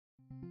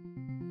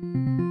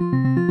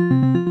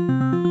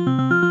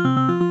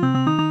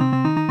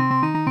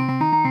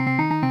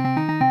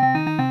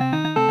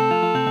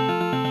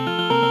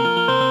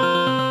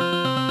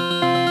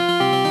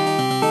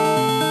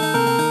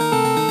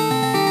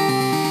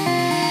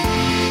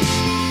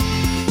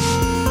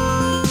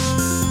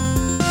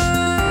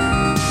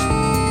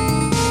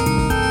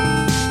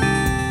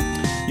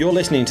You're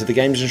listening to the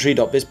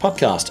GamesIndustry.biz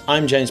podcast.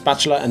 I'm James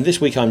Batchelor, and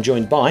this week I'm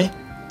joined by...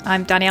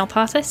 I'm Danielle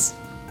Partis.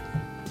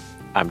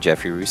 I'm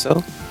Jeffrey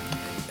Russo.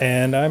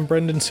 And I'm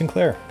Brendan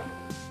Sinclair.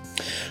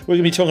 We're going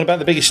to be talking about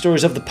the biggest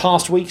stories of the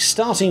past week,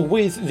 starting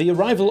with the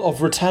arrival of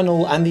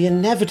Returnal and the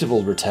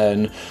inevitable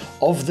return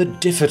of the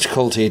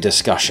difficulty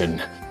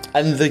discussion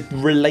and the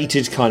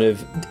related kind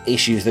of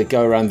issues that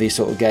go around these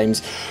sort of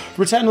games.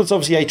 Returnal is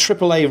obviously a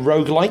AAA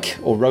roguelike,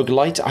 or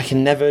roguelite. I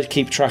can never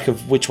keep track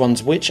of which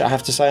one's which. I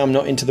have to say I'm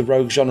not into the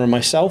rogue genre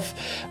myself.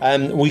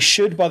 We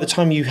should, by the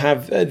time you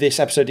have this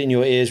episode in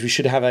your ears, we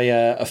should have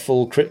a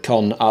full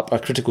CritCon up, a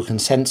critical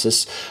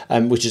consensus,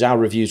 which is our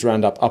reviews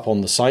roundup up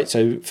on the site.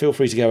 So feel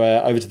free to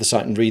go over to the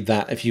site and read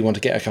that if you want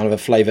to get a kind of a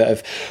flavour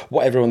of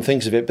what everyone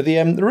thinks of it. But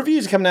the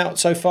reviews are coming out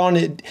so far,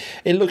 and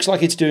it looks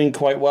like it's doing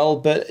quite well.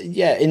 But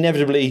yeah,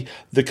 inevitably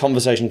the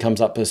conversation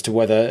comes up as to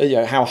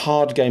whether, how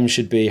hard games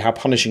should be, how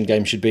punishing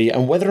games should be,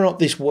 and whether or not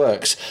this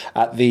works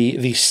at the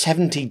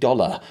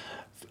 $70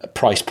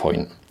 price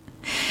point.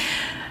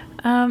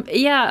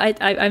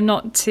 I'm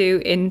not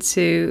too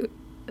into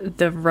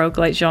the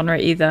roguelite genre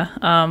either,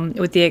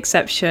 with the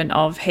exception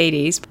of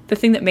Hades. The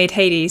thing that made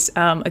Hades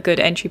a good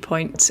entry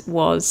point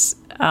was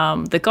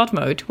the God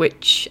mode,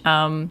 which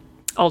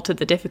altered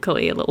the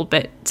difficulty a little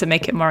bit to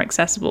make it more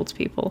accessible to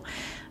people.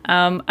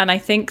 And I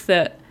think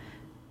that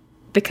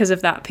because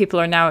of that, people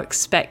are now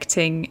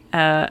expecting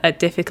a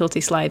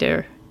difficulty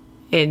slider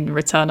in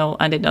Returnal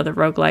and in other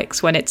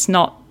roguelikes when it's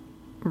not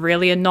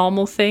really a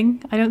normal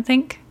thing, I don't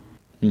think.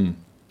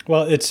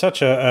 Well, it's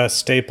such a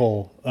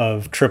staple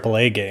of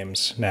AAA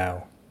games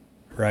now,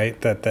 right?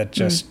 That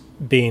just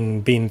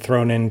being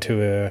thrown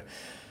into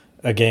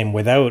a game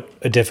without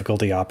a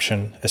difficulty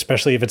option,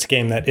 especially if it's a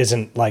game that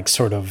isn't like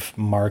sort of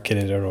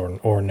marketed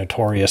or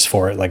notorious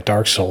for it, like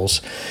Dark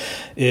Souls,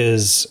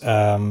 is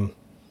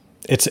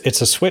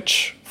it's a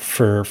switch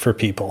for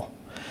people.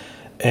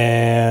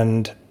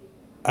 And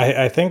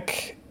I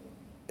think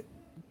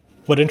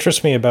what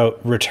interests me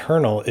about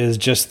Returnal is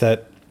just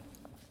that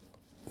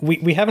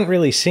we haven't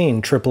really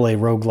seen AAA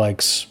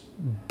roguelikes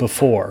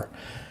before.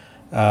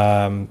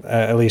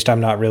 At least I'm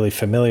not really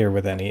familiar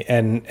with any.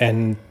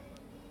 And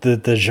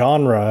the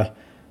genre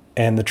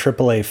and the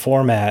AAA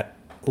format,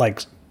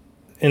 like,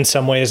 in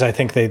some ways I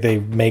think they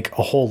make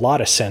a whole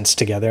lot of sense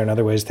together. In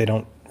other ways they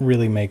don't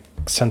really make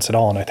sense at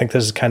all. And I think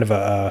this is kind of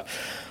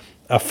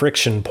a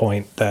friction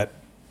point that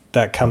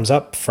comes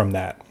up from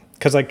that.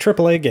 Because like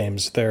AAA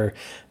games, they're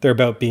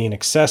about being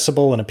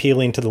accessible and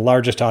appealing to the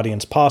largest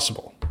audience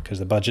possible. Because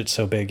the budget's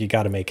so big, you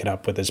got to make it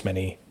up with as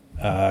many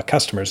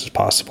customers as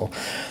possible.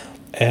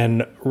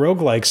 And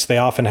roguelikes, they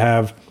often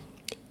have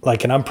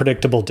like an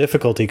unpredictable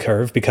difficulty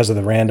curve because of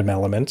the random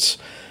elements.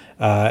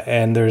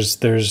 And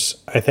there's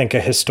I think a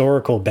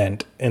historical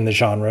bent in the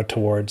genre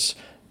towards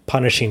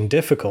punishing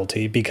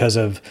difficulty because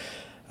of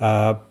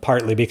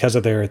partly because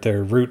of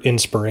their root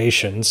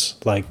inspirations,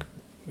 like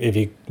if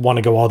you want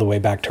to go all the way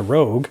back to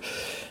Rogue,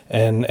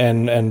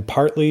 and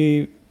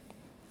partly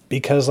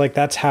because like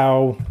that's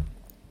how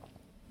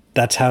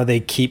they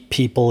keep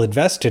people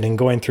invested in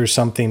going through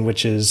something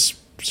which is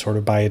sort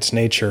of by its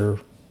nature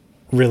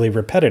really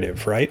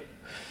repetitive, right?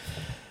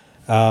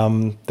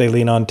 They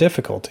lean on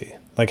difficulty.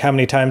 Like, how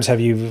many times have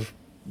you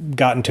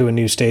gotten to a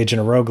new stage in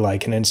a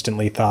roguelike and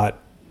instantly thought,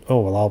 oh,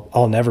 well,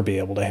 I'll never be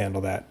able to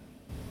handle that?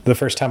 The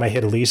first time I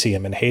hit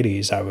Elysium in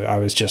Hades, I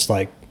was just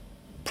like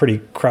pretty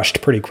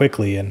crushed pretty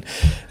quickly. And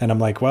I'm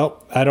like,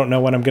 well, I don't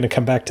know when I'm going to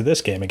come back to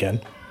this game again.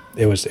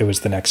 It was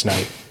the next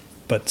night,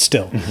 but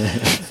still.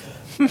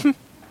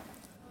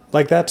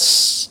 Like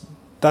that's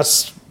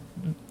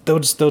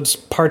those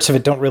parts of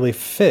it don't really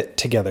fit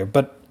together.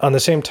 But on the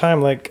same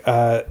time, like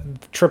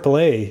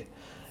AAA,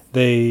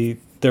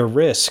 their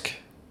risk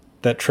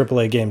that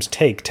AAA games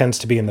take tends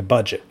to be in the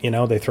budget.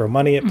 They throw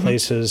money at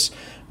places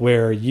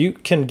where you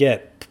can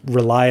get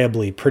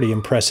reliably pretty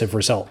impressive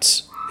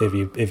results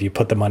if you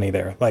put the money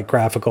there, like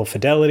graphical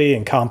fidelity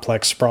and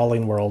complex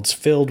sprawling worlds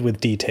filled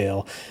with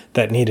detail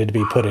that needed to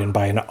be put in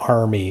by an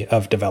army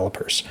of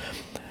developers.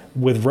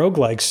 With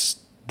roguelikes,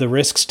 the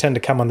risks tend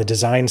to come on the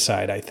design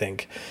side, I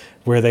think,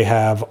 where they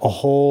have a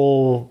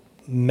whole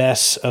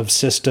mess of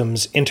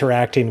systems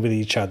interacting with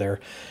each other,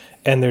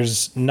 and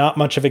there's not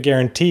much of a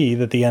guarantee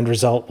that the end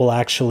result will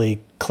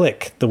actually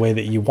click the way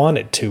that you want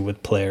it to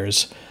with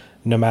players,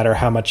 no matter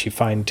how much you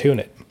fine-tune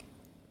it.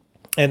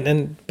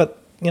 But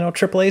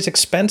AAA is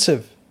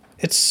expensive.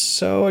 It's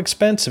so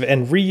expensive.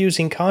 And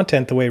reusing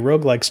content the way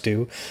roguelikes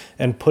do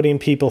and putting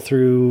people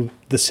through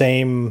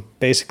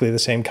basically the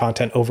same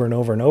content over and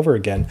over and over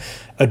again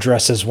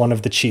addresses one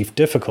of the chief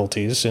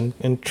difficulties in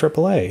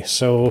AAA.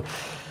 So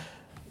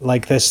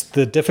like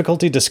the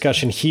difficulty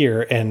discussion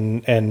here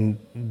and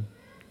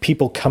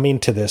people coming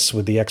to this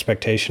with the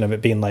expectation of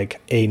it being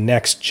like a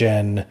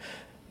next-gen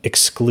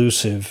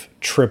exclusive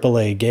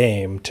AAA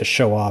game to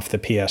show off the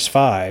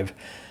PS5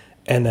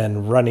 and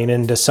then running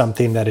into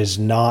something that is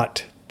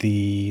not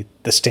the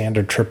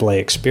standard AAA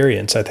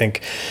experience, I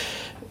think,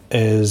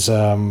 is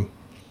that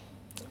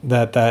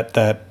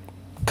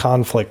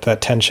conflict,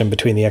 that tension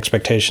between the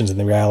expectations and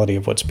the reality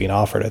of what's being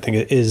offered. I think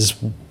it is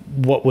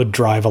what would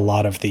drive a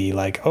lot of the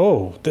like,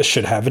 oh, this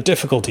should have a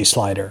difficulty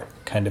slider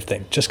kind of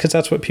thing, just because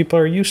that's what people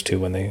are used to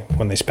when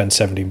they spend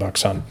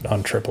 $70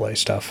 on AAA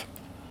stuff.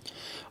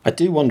 I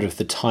do wonder if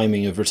the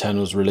timing of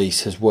Returnal's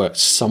release has worked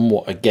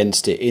somewhat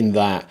against it, in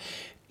that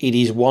it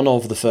is one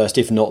of the first,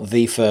 if not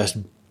the first,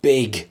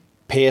 big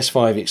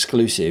PS5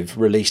 exclusive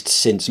released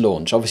since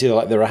launch. Obviously,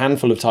 like, there are a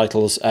handful of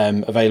titles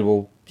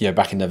available,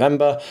 back in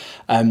November,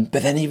 but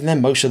then even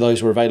then, most of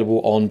those were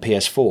available on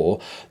PS4.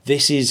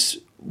 This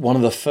is one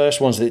of the first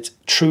ones that's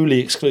truly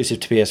exclusive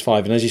to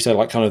PS5, and as you said,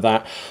 like, kind of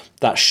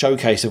that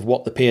showcase of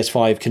what the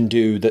PS5 can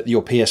do that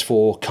your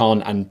PS4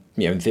 can't, and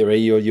in theory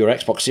your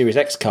Xbox Series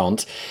X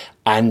can't.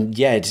 And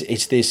yeah,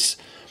 it's this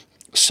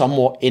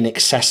somewhat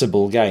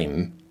inaccessible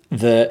game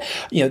that,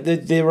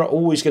 there are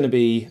always going to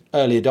be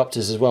early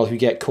adopters as well who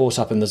get caught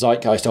up in the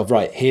zeitgeist of,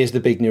 right, here's the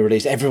big new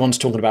release. Everyone's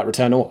talking about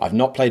Returnal. I've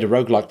not played a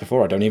roguelike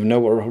before. I don't even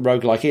know what a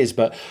roguelike is.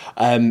 But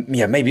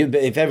maybe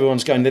if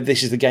everyone's going,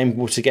 this is the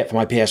game to get for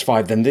my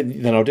PS5,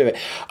 then I'll do it.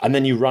 And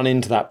then you run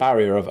into that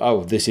barrier of,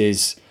 oh, this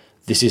is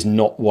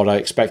not what I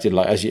expected.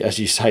 Like, as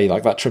you say,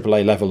 like that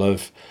AAA level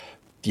of,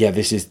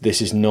 this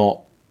is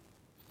not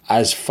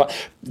as fun.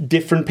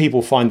 Different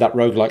people find that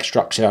roguelike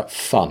structure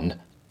fun.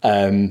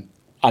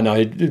 I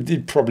know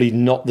probably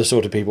not the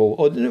sort of people,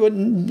 or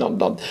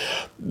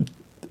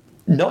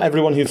not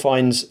everyone who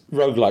finds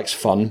roguelikes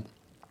fun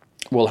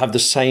will have the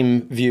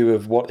same view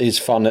of what is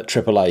fun at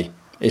AAA,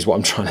 is what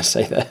I'm trying to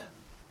say there.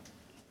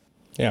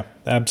 Yeah,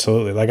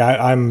 absolutely. Like,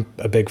 I'm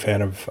a big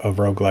fan of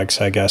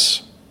roguelikes, I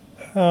guess.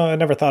 I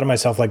never thought of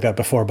myself like that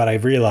before, but I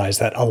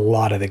realized that a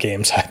lot of the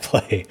games I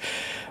play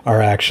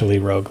are actually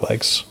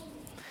roguelikes.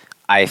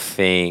 I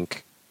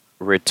think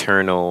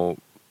Returnal,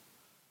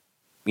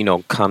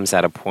 comes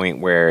at a point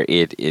where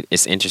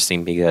it's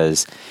interesting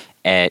because,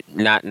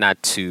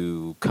 not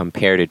to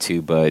compare the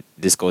two, but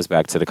this goes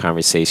back to the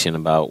conversation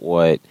about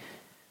what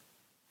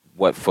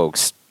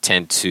folks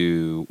tend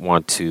to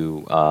want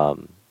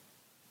to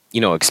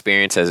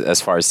experience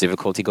as far as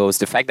difficulty goes.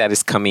 The fact that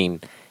it's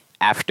coming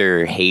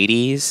after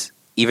Hades,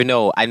 even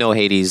though I know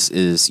Hades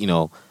is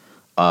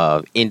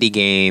indie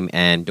game,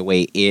 and the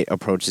way it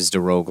approaches the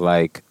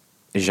roguelike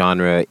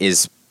genre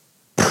is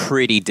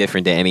pretty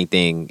different than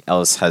anything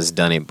else has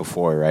done it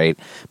before, right?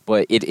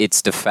 But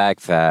it's the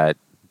fact that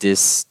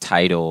this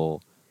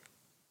title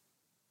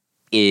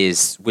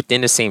is within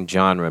the same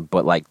genre,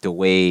 but like the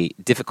way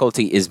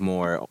difficulty is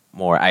more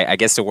I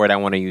guess the word I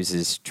want to use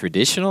is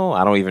traditional.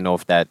 I don't even know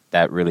if that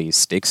really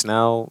sticks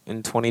now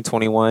in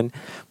 2021,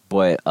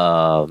 but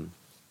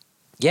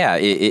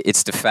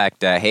it's the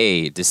fact that,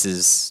 hey, this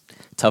is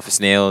tough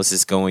as nails,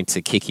 is going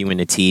to kick you in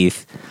the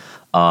teeth,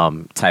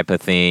 type of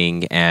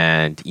thing,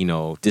 and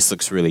this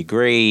looks really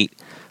great.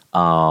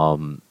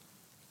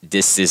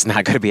 This is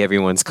not going to be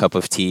everyone's cup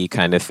of tea,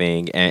 kind of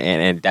thing,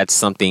 and that's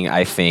something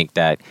I think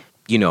that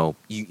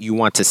you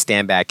want to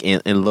stand back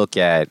and look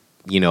at.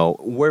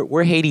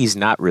 Were Hades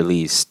not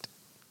released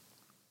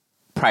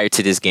prior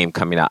to this game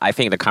coming out, I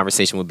think the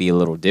conversation would be a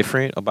little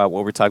different about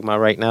what we're talking about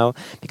right now,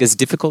 because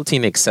difficulty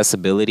and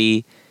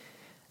accessibility,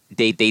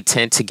 they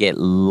tend to get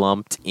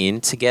lumped in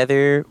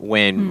together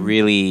when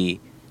really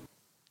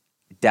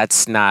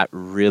that's not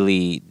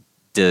really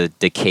the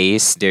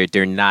case.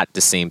 They're not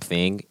the same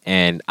thing.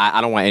 And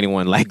I don't want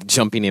anyone like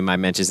jumping in my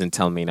mentions and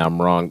telling me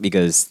I'm wrong,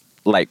 because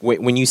like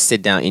when you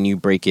sit down and you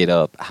break it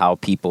up, how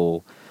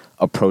people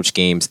approach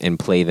games and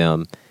play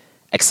them,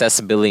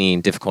 accessibility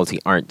and difficulty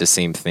aren't the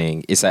same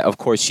thing. It's that, of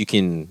course, you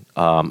can,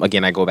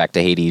 again, I go back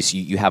to Hades,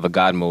 you have a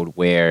God mode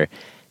where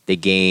the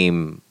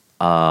game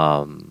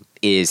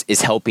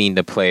is helping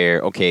the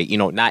player. Okay,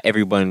 not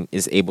everyone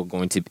is able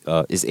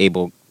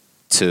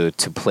to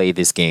play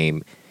this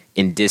game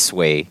in this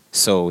way.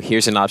 So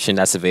here's an option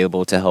that's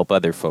available to help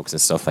other folks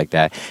and stuff like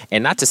that.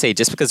 And not to say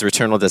just because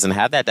Returnal doesn't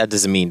have that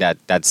doesn't mean that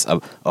that's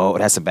a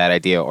bad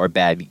idea or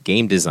bad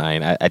game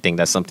design. I think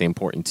that's something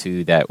important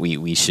too that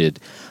we should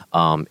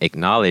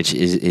acknowledge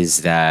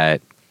is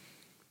that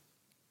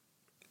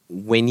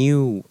when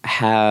you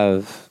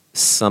have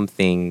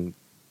something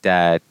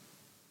that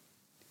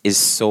is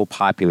so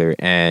popular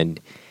and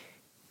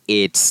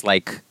it's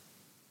like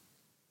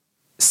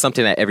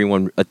something that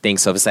everyone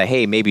thinks of, it's like,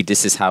 hey, maybe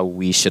this is how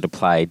we should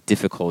apply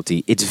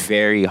difficulty. It's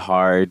very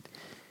hard,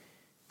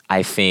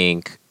 I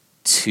think,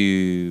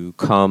 to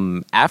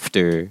come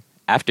after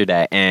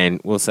that and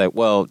we'll say,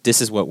 well,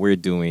 this is what we're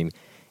doing.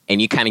 And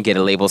you kind of get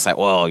a label, it's like,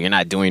 well, you're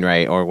not doing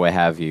right or what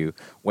have you.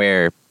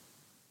 Where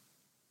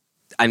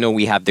I know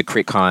we have the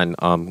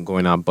CritCon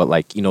going on, but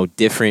like,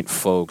 different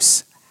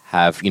folks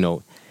have,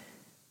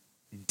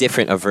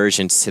 different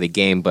aversions to the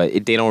game, but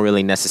they don't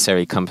really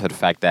necessarily come to the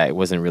fact that it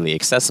wasn't really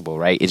accessible,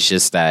 right? It's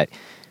just that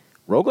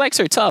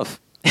roguelikes are tough.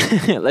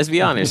 Let's be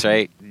honest,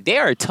 right? They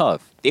are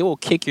tough. They will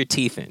kick your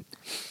teeth in.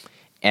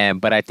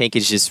 But I think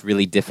it's just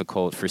really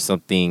difficult for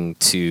something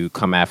to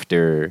come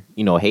after,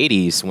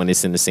 Hades when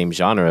it's in the same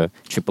genre,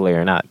 AAA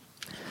or not.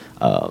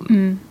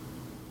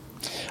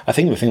 I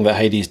think the thing that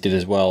Hades did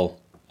as well,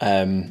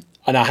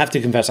 and I have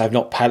to confess, I've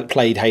not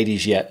played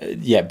Hades yet.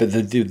 But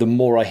the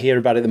more I hear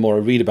about it, the more I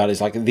read about it,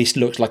 it's like, this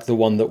looks like the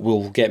one that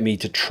will get me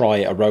to try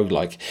a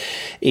roguelike,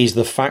 is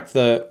the fact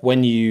that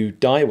when you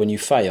die, when you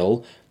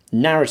fail,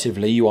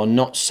 narratively, you are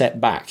not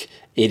set back.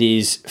 It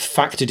is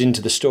factored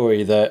into the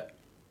story that,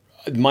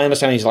 my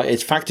understanding is, like,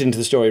 it's factored into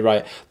the story,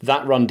 right?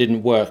 That run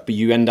didn't work, but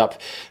you end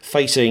up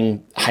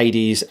facing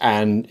Hades,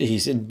 and he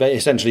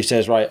essentially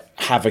says, right,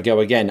 have a go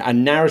again.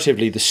 And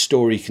narratively, the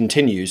story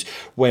continues.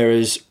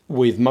 Whereas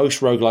with most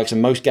roguelikes and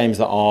most games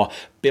that are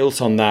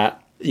built on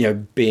that,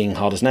 being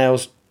hard as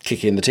nails,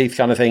 kick you in the teeth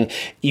kind of thing,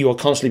 you are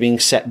constantly being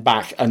set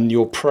back, and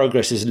your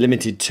progress is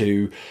limited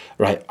to,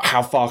 right,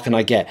 how far can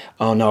I get?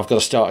 Oh no, I've got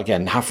to start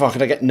again. How far can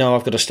I get? No,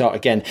 I've got to start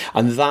again.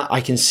 And that I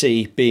can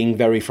see being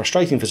very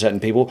frustrating for certain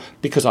people,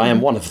 because I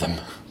am one of them.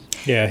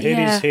 Yeah,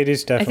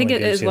 Hades definitely I think it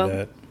gives is, you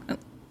that.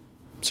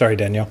 Sorry,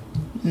 Danielle.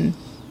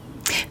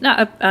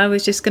 No, I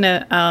was just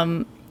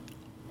gonna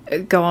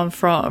go on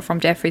from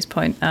Jeffrey's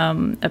point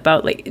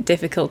about like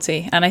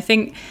difficulty, and I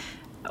think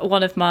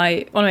one of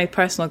my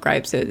personal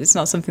gripes, it's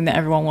not something that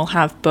everyone will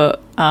have,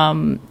 but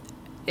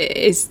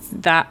is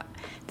that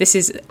this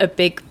is a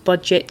big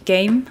budget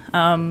game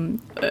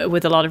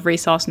with a lot of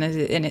resource,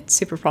 and it's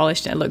super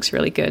polished and it looks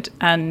really good.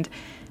 And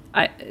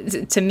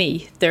to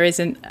me, there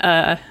isn't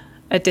a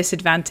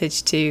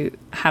disadvantage to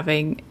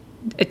having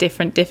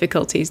different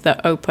difficulties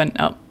that open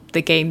up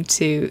the game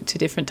to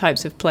different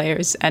types of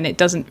players, and it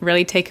doesn't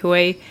really take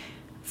away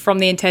from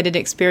the intended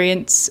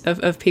experience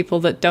of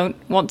people that don't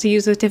want to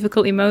use those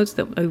difficulty modes,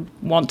 that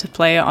want to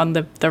play it on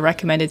the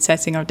recommended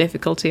setting or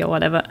difficulty or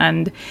whatever.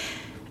 And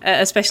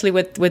especially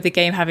with the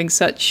game having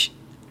such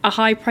a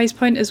high price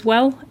point as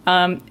well,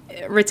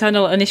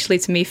 Returnal initially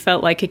to me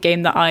felt like a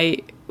game that I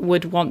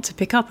would want to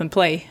pick up and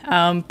play.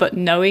 But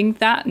knowing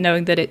that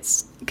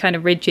it's kind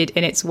of rigid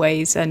in its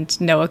ways and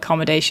no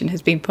accommodation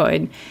has been put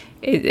in,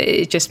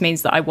 it just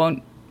means that I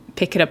won't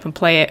pick it up and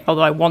play it,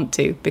 although I want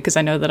to, because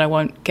I know that I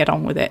won't get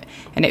on with it.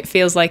 And it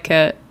feels like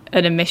an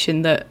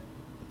omission that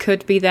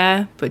could be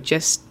there, but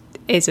just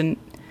isn't,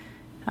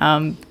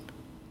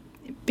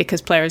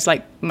 because players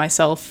like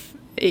myself,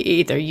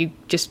 either you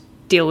just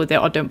deal with it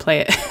or don't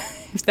play it.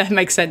 If that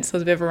makes sense. That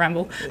was a bit of a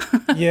ramble.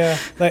 Yeah,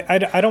 like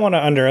I don't want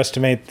to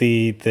underestimate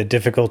the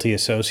difficulty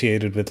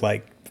associated with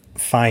like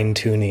fine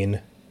tuning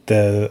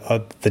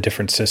the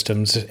different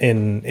systems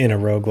in a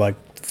roguelike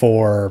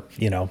for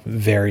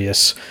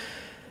various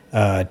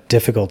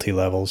difficulty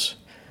levels.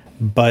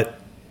 But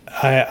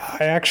I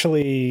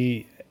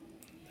actually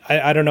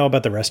I don't know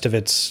about the rest of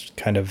its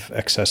kind of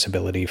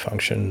accessibility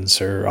functions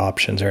or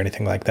options or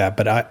anything like that,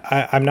 but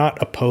I'm not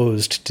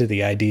opposed to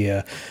the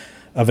idea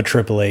of a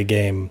AAA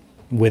game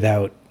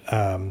without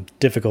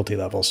difficulty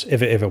levels.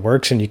 If it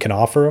works and you can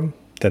offer them,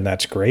 then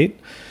that's great.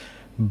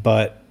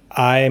 But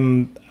I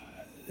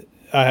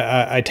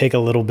take a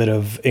little bit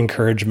of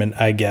encouragement,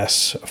 I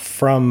guess,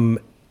 from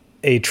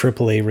a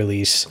AAA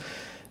release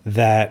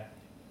that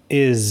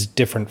is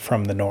different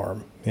from the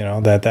norm.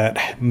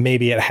 That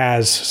maybe it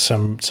has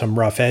some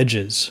rough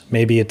edges.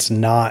 Maybe it's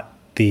not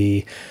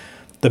the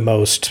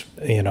most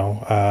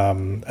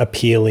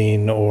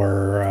appealing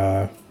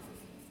or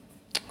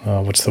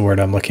what's the word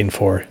I'm looking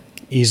for?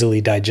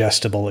 Easily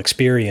digestible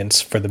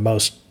experience for the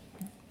most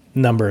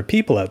number of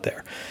people out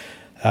there,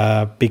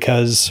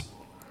 because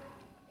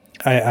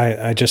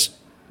I just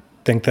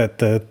think that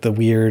the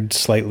weird,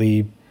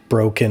 slightly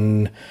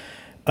broken,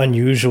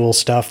 unusual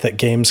stuff that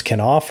games can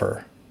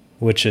offer,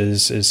 which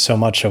is so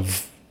much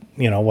of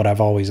what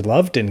I've always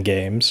loved in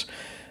games,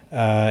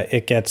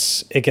 it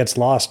gets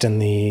lost in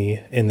the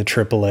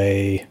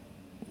AAA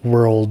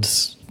world.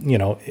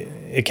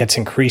 It gets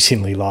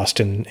increasingly lost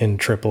in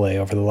AAA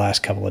over the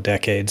last couple of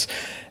decades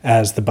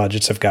as the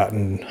budgets have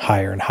gotten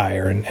higher and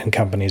higher, and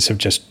companies have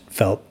just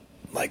felt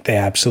like they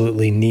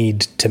absolutely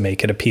need to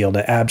make it appeal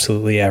to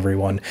absolutely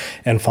everyone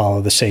and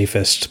follow the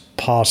safest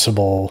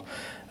possible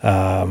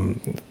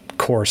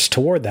course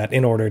toward that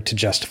in order to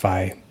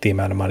justify the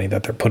amount of money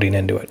that they're putting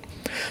into it.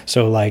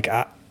 So like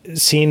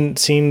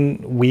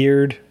seeing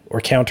weird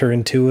or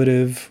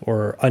counterintuitive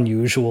or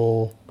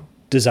unusual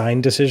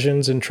design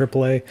decisions in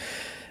AAA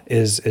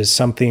is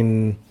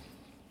something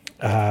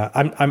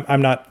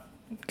I'm not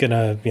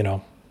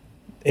gonna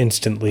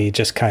instantly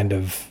just kind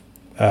of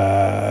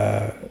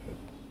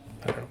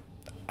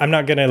I'm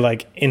not gonna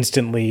like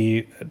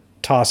instantly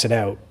toss it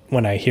out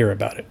when I hear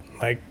about it,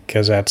 like,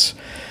 because that's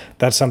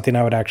something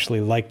I would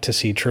actually like to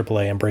see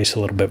AAA embrace a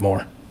little bit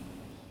more.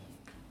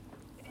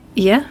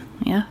 Yeah,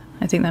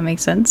 I think that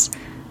makes sense.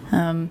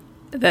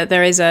 That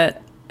there is a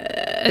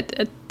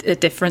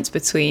difference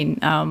between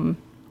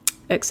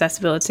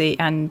accessibility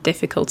and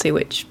difficulty,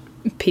 which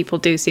people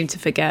do seem to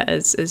forget,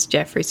 as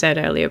Jeffrey said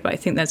earlier. But I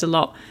think there's a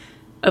lot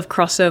of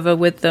crossover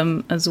with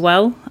them as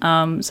well.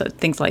 So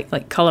things like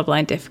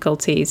colorblind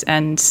difficulties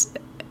and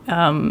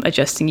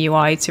adjusting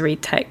UI to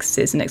read text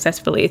is an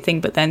accessibility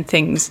thing. But then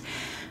things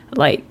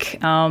like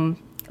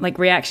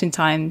reaction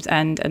times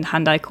and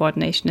hand-eye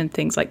coordination and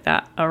things like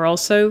that are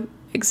also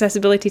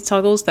accessibility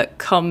toggles that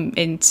come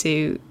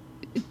into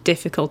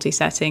difficulty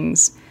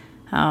settings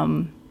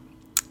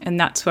And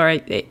that's where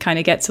it kind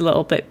of gets a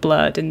little bit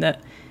blurred, in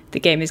that the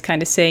game is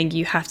kind of saying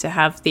you have to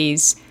have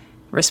these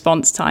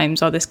response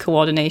times or this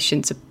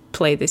coordination to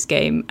play this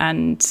game,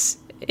 and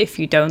if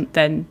you don't,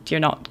 then you're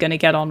not going to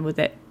get on with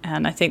it.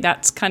 And I think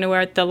that's kind of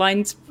where the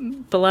lines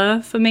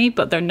blur for me,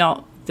 but they're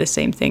not the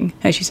same thing,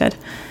 as you said.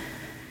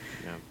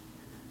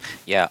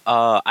 Yeah,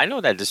 I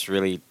know that this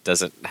really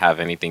doesn't have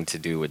anything to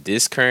do with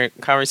this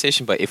current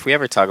conversation, but if we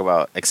ever talk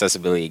about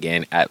accessibility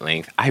again at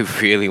length, I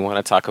really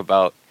want to talk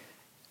about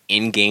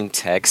in-game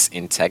text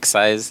in text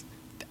size.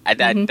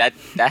 That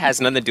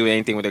has nothing to do with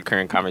anything with the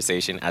current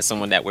conversation. As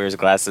someone that wears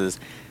glasses,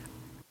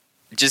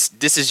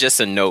 this is just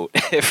a note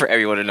for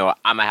everyone to know.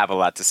 I'm gonna have a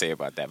lot to say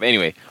about that. But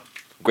anyway,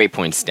 great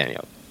points,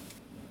 Daniel.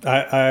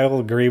 I will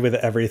agree with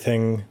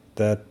everything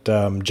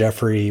that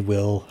Jeffrey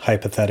will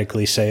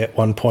hypothetically say at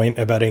one point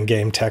about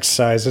in-game text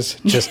sizes.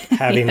 Just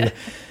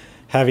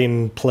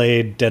having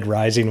played Dead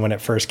Rising when it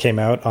first came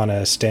out on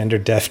a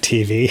standard def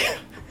TV,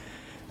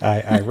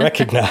 I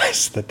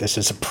recognize that this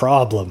is a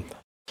problem.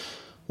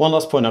 One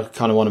last point I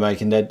kind of want to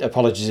make, and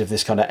apologies if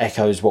this kind of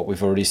echoes what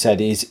we've already said,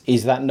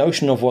 is that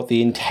notion of what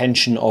the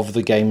intention of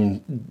the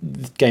game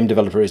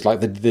developer is, like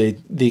the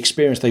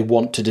experience they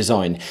want to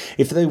design.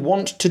 If they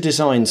want to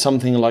design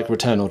something like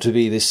Returnal to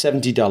be this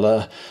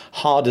 $70,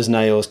 hard as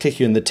nails, kick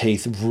you in the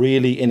teeth,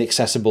 really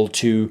inaccessible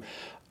to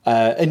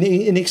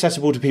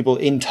people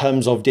in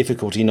terms of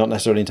difficulty, not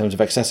necessarily in terms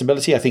of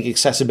accessibility. I think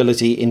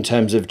accessibility in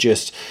terms of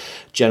just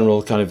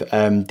general kind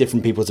of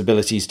different people's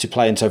abilities to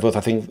play and so forth. I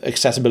think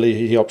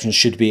accessibility options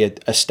should be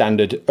a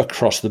standard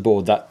across the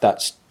board.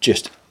 That's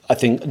just, I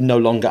think, no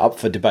longer up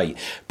for debate.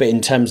 But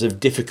in terms of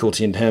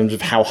difficulty, in terms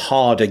of how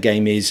hard a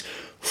game is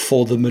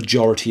for the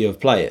majority of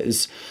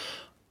players,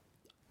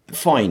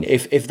 fine.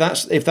 If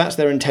that's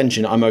their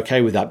intention, I'm okay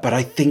with that. But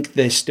I think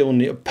there still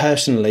needs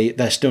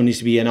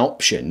to be an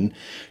option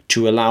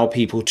to allow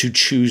people to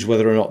choose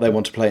whether or not they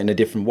want to play it in a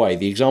different way.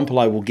 The example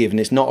I will give, and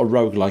it's not a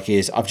roguelike,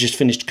 is I've just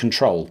finished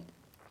Control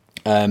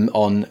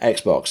on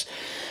Xbox,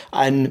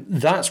 and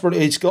that's what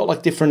it's got,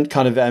 like different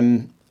kind of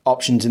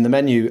options in the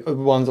menu.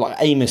 Ones like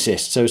aim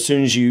assist, so as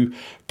soon as you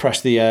press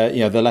the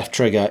the left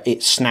trigger,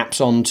 it snaps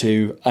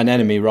onto an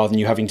enemy rather than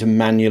you having to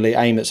manually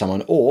aim at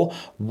someone. Or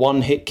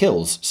one hit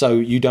kills, so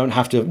you don't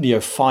have to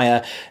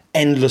fire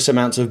endless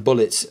amounts of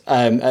bullets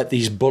at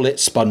these bullet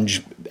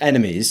sponge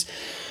enemies.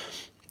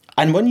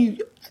 And when you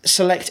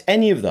select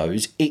any of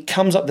those, it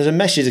comes up, there's a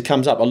message that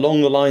comes up along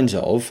the lines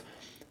of,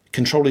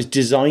 Control is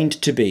designed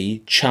to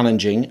be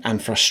challenging and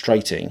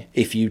frustrating.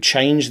 If you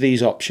change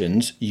these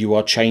options, you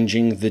are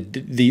changing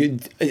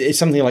it's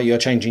something like you're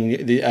changing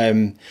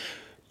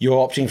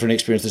you're opting for an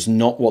experience that's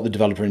not what the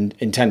developer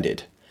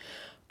intended.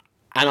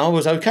 And I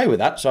was okay with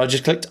that, so I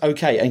just clicked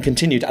OK and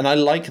continued. And I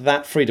like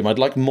that freedom. I'd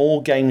like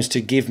more games to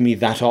give me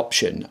that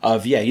option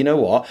of, you know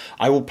what,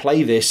 I will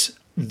play this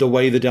the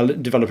way the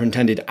developer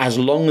intended as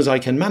long as I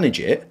can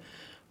manage it.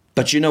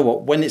 But you know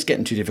what, when it's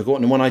getting too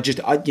difficult, and when I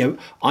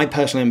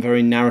personally am a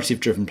very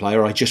narrative-driven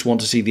player, I just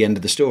want to see the end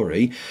of the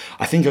story.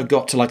 I think I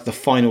got to like the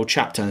final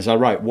chapter and I said,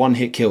 right, one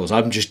hit kills.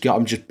 I'm just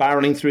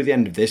barreling through the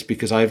end of this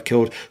because I have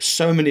killed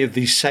so many of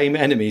these same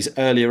enemies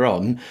earlier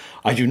on.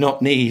 I do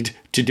not need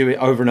to do it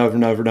over and over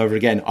and over and over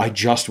again. I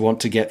just want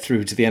to get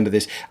through to the end of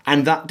this.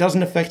 And that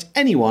doesn't affect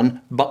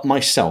anyone but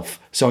myself.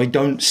 So I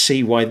don't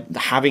see why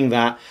having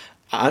that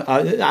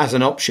as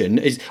an option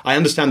is. I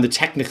understand the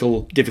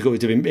technical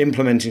difficulties of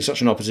implementing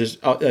such an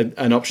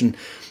option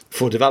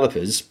for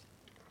developers,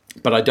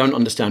 but I don't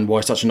understand why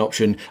such an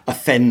option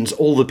offends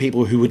all the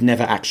people who would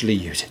never actually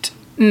use it.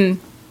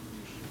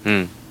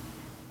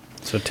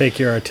 So take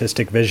your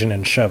artistic vision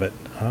and shove it,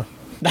 huh?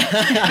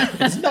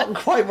 It's not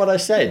quite what I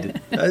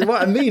said.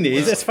 What I mean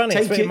is, it's funny.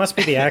 It must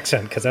be the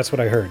accent, because that's what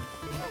I heard.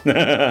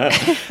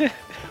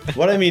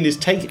 What I mean is,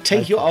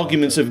 take your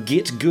arguments of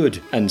Git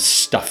good and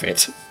stuff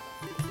it.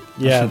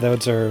 Yeah,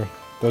 those are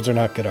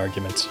not good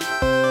arguments.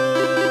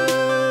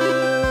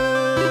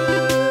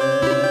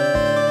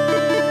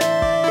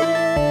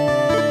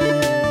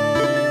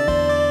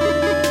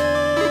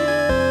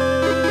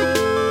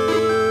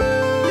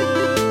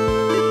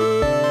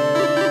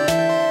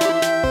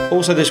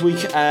 Also this week,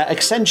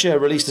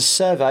 Accenture released a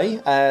survey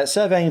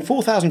surveying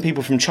 4,000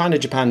 people from China,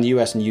 Japan, the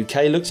US and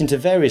UK, looked into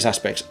various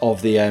aspects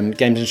of the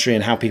games industry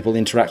and how people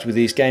interact with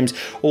these games.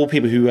 All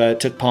people who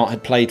took part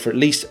had played for at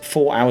least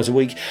 4 hours a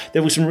week.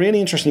 There were some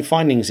really interesting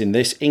findings in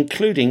this,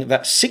 including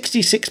that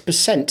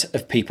 66%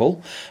 of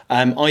people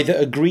either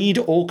agreed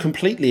or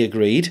completely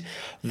agreed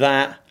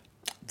that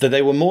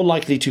they were more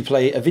likely to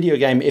play a video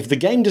game if the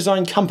game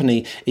design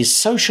company is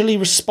socially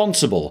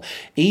responsible,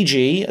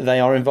 e.g. they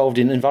are involved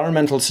in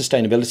environmental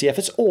sustainability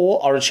efforts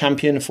or are a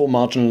champion for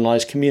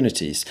marginalised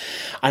communities.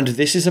 And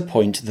this is a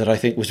point that I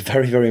think was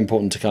very, very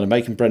important to kind of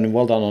make, and Brendan,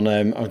 well done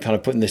on kind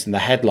of putting this in the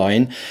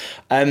headline.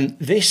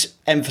 This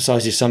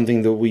emphasises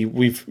something that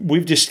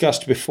we've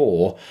discussed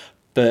before,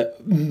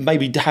 but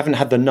maybe haven't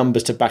had the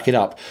numbers to back it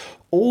up.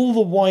 All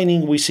the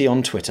whining we see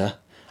on Twitter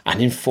and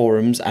in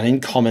forums and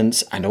in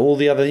comments and all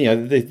the other,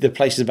 the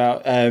places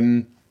about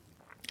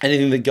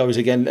anything that goes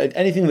again,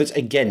 anything that's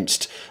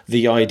against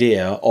the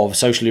idea of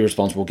socially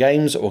responsible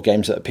games or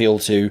games that appeal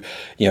to,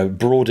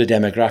 broader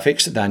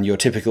demographics than your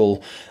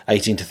typical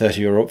 18 to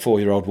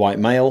 34-year-old white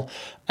male,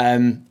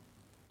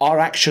 are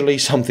actually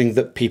something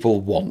that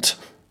people want.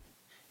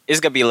 It's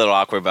gonna be a little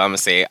awkward, but I'm gonna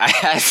say I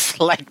have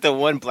like the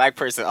one black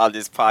person on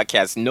this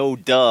podcast. No,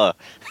 duh.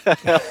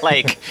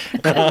 Like,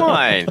 come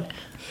on.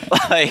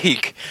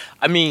 Like,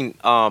 I mean,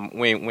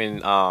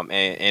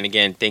 and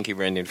again, thank you,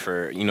 Brendan,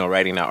 for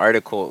writing that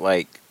article.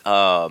 Like,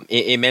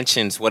 it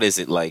mentions, what is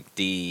it, like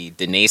the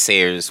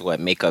naysayers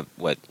make up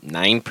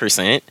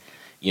 9%.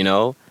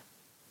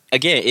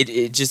 Again,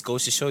 it just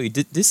goes to show you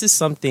this is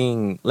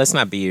something. Let's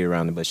not beat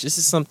around the bush. This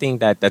is something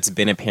that's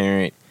been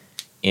apparent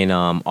in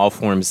all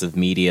forms of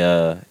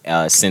media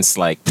since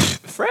like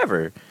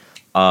forever.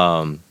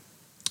 And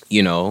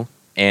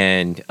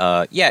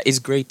it's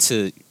great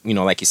to,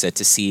 like you said,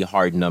 to see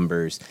hard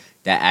numbers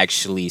that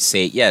actually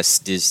say, yes,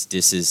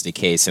 this is the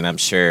case. And I'm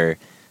sure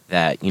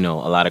that, a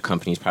lot of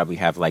companies probably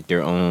have like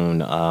their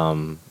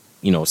own,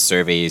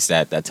 surveys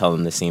that tell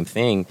them the same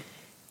thing.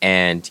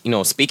 And,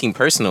 speaking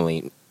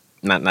personally,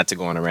 not to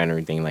go on a rant or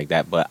anything like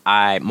that, but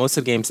most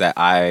of the games that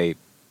I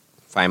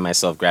find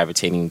myself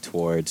gravitating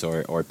towards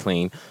or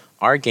playing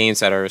are games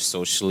that are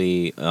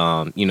socially,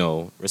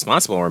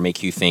 responsible or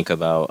make you think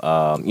about,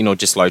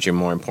 just larger,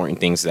 more important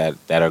things that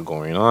are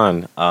going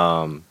on.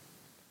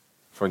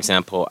 For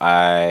example,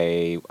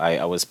 I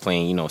was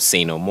playing,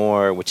 Say No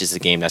More, which is a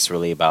game that's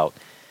really about,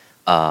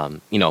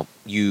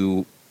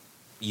 you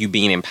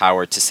being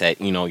empowered to set,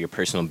 your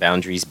personal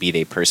boundaries, be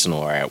they personal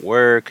or at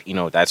work.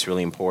 That's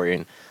really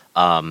important.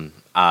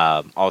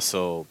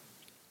 Also,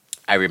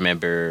 I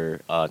remember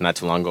not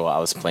too long ago I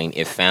was playing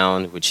If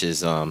Found, which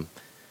is a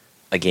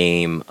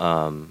game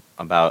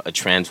about a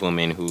trans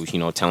woman who,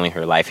 telling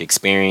her life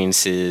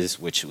experiences,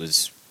 which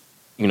was,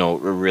 a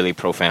really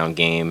profound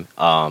game.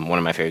 One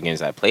of my favorite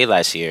games I played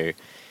last year.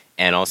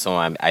 And also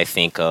I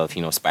think of,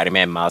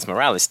 Spider-Man Miles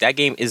Morales. That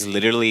game is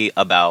literally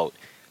about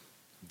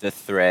the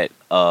threat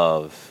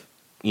of,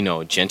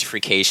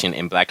 gentrification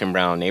in black and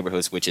brown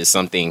neighborhoods, which is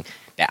something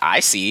that I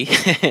see,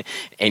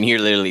 and you're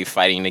literally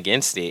fighting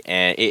against it.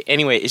 And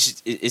anyway,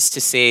 it's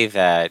to say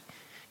that,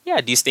 yeah,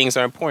 these things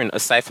are important.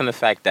 Aside from the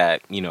fact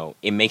that,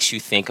 it makes you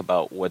think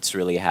about what's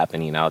really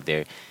happening out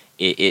there.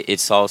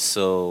 It's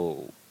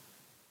also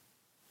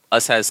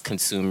us as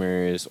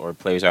consumers or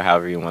players or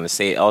however you want to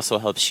say, it also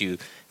helps you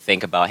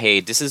think about, hey,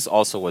 this is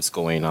also what's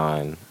going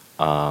on.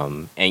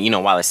 And,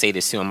 while I say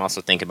this too, I'm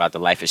also thinking about the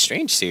Life is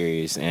Strange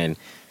series, and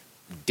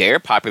they're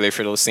popular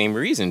for those same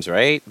reasons,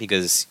 right?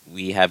 Because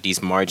we have these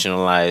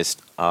marginalized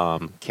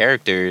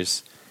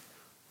characters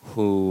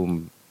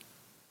who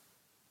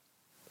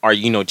are,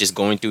 just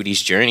going through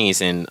these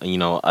journeys, and,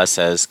 us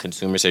as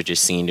consumers are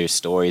just seeing their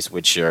stories,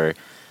 which are,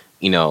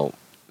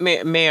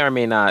 may or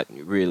may not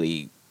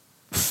really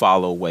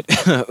follow what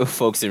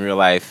folks in real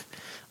life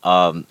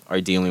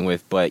are dealing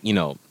with. But,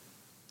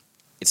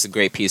 it's a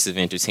great piece of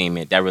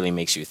entertainment that really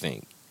makes you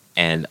think.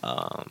 And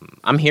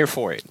I'm here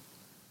for it.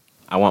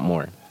 I want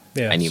more.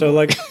 Yeah. So more.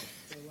 Like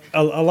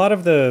a lot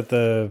of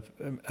the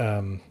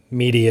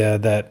media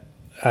that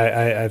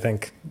I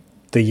think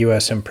the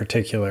U.S. in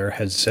particular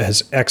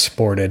has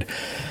exported,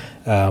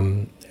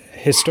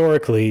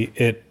 historically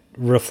it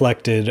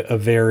reflected a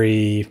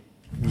very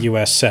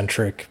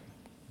U.S.-centric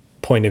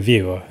point of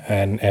view,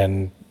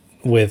 and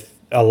with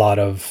a lot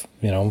of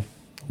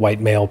white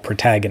male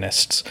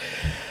protagonists.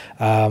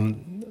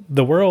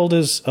 The world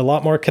is a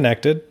lot more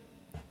connected,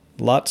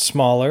 a lot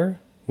smaller.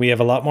 We have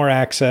a lot more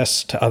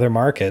access to other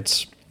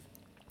markets,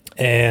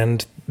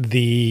 and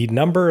the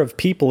number of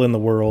people in the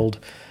world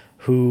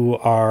who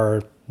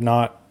are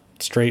not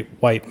straight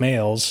white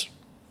males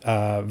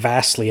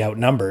vastly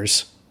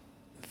outnumbers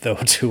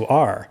those who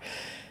are.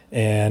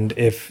 And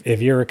if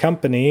you're a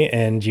company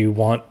and you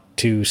want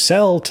to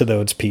sell to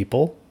those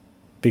people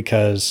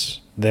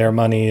because their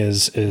money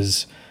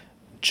is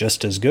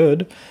just as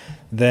good,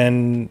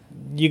 then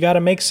you got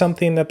to make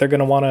something that they're going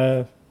to want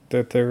to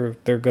they're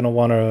going to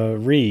want to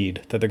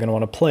read, that they're going to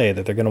want to play,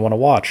 that they're going to want to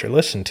watch or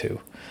listen to.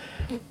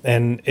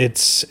 And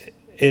it's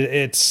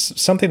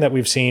something that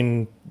we've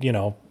seen,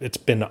 it's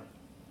been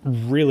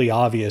really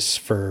obvious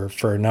for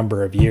a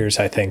number of years,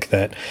 I think,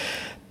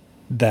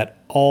 that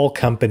all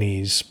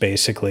companies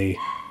basically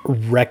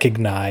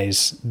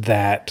recognize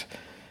that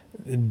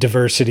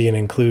diversity and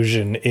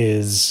inclusion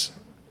it's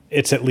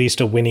at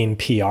least a winning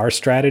PR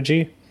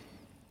strategy.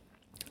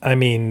 I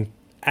mean,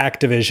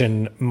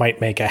 Activision might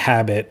make a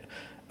habit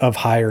of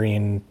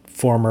hiring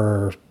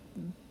former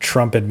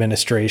Trump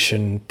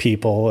administration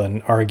people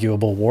and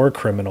arguable war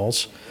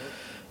criminals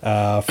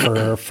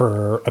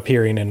for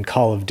appearing in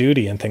Call of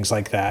Duty and things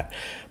like that.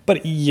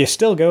 But you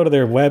still go to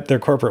their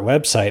corporate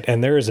website,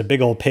 and there is a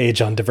big old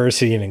page on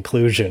diversity and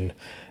inclusion,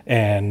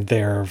 and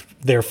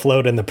they're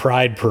floating the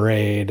Pride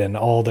Parade and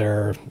all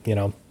their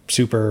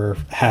super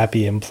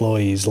happy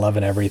employees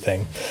loving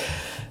everything.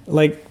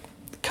 Like,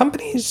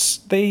 companies,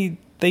 they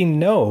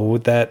know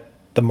that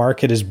the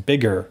market is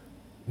bigger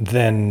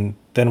than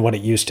than what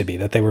it used to be,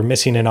 that they were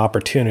missing an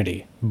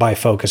opportunity by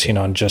focusing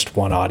on just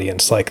one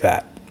audience like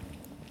that.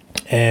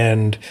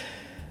 And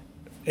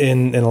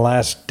in the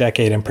last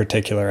decade in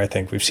particular, I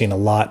think we've seen a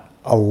lot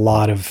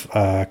of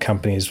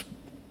companies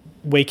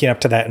waking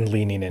up to that and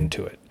leaning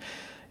into it.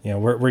 You know,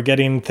 we're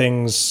getting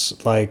things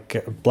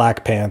like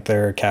Black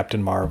Panther,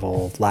 Captain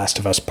Marvel, Last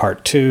of Us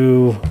Part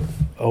 2,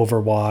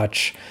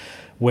 Overwatch,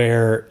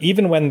 where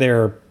even when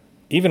they're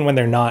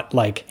not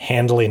like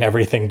handling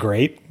everything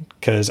great,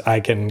 because I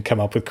can come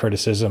up with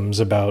criticisms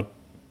about,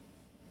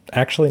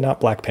 actually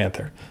not Black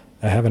Panther.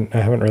 I haven't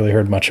really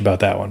heard much about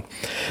that one.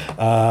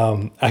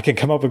 I can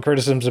come up with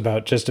criticisms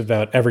about just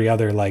about every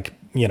other, like,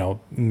 you know,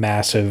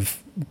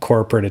 massive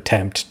corporate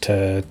attempt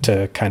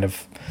to kind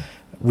of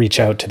reach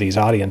out to these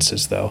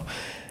audiences, though.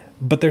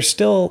 But they're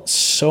still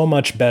so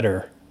much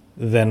better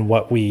than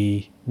what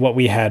we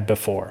had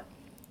before.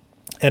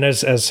 And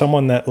as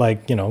someone that,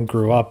 like, you know,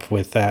 grew up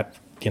with that,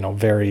 you know,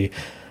 very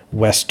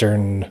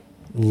Western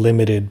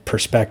limited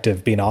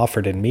perspective being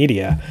offered in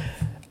media,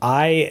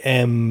 I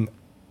am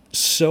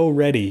so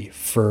ready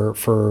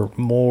for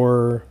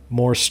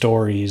more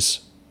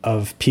stories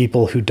of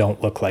people who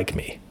don't look like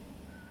me,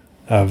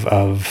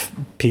 of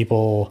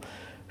people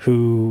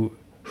who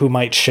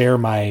might share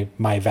my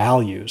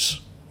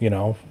values, you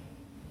know,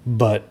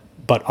 but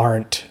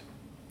aren't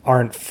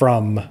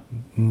from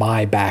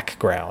my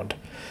background.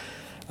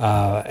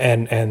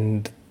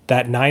 And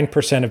that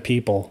 9% of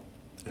people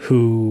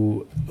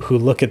who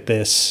look at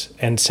this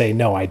and say,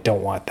 no, I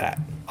don't want that.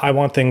 I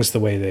want things the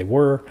way they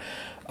were.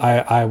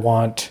 I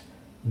want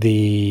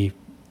the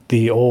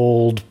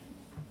old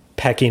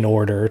pecking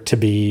order to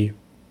be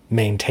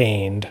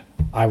maintained.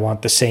 I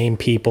want the same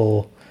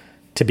people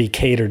to be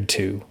catered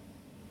to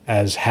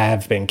as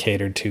have been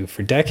catered to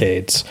for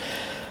decades.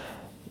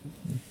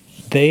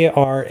 They're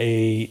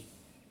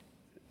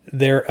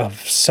of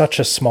such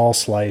a small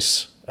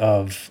slice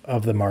of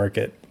the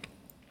market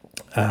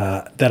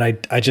that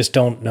I just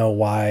don't know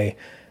why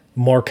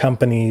more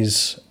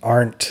companies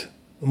aren't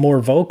more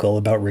vocal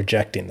about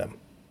rejecting them,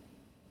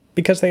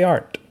 because they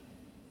aren't.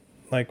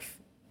 Like,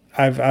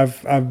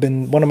 I've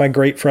been, one of my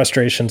great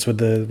frustrations with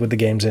the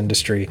games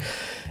industry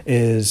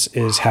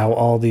is how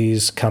all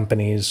these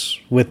companies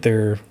with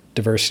their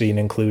diversity and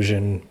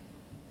inclusion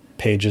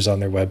pages on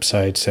their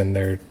websites and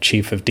their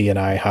chief of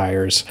D&I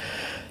hires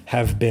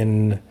have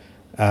been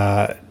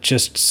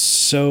just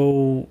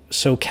so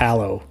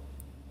callow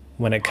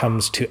when it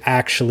comes to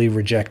actually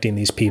rejecting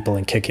these people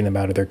and kicking them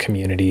out of their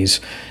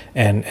communities,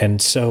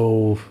 and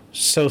so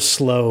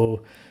slow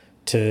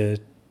to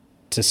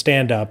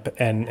stand up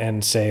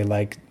and say,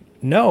 like,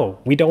 no,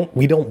 we don't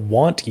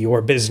want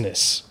your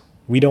business.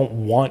 We don't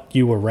want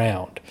you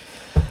around.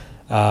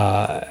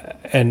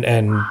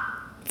 And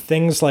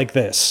things like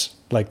this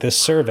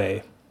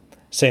survey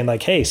saying,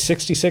 like, hey,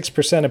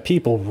 66% of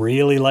people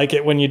really like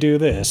it when you do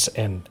this,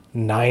 and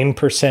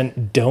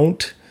 9%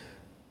 don't.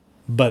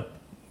 But,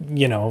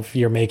 you know, if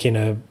you're making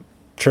a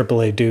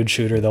AAA dude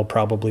shooter, they'll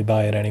probably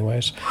buy it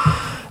anyways.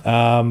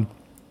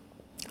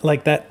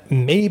 Like that,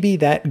 maybe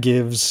that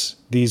gives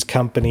these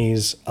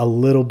companies a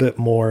little bit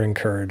more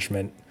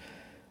encouragement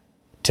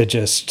to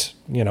just,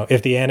 you know,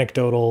 if the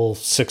anecdotal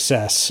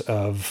success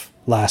of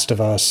Last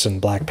of Us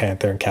and Black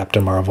Panther and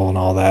Captain Marvel and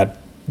all that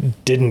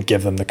didn't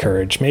give them the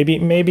courage,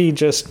 maybe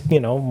just, you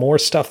know, more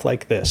stuff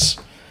like this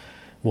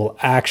will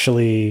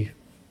actually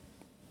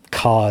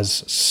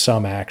cause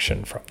some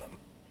action from them.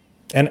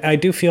 And I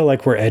do feel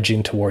like we're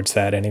edging towards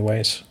that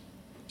anyways.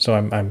 So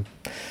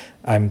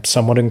I'm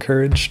somewhat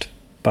encouraged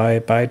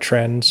by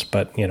trends,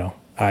 but, you know,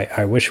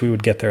 I wish we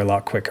would get there a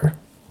lot quicker.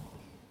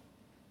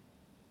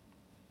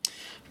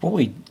 Part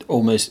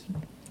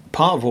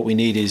of what we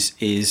need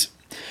is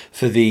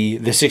for the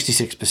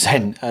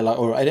 66%,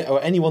 or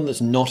anyone that's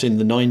not in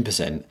the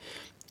 9%,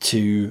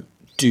 to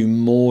do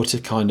more to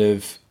kind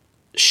of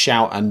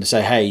shout and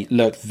say, hey,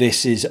 look,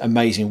 this is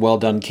amazing, well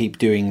done, keep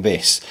doing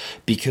this.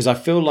 Because I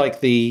feel like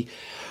the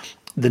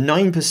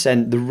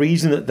 9%, the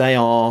reason that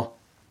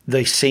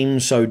they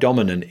seem so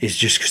dominant is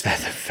just because they're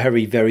the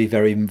very, very,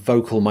 very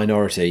vocal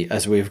minority,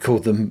 as we have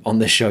called them on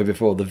this show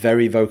before, the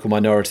very vocal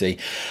minority.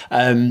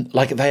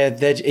 Like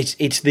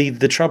it's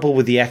the trouble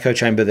with the echo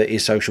chamber that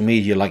is social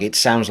media. Like, it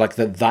sounds like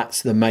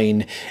that's the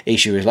main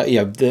issue, is like,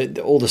 you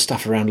know, all the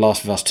stuff around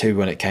Last of Us 2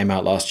 when it came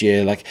out last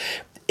year, like,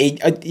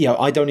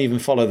 I don't even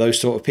follow those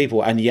sort of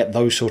people, and yet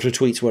those sort of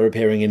tweets were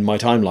appearing in my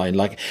timeline.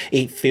 Like,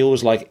 it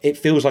feels like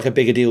a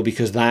bigger deal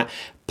because that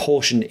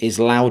portion is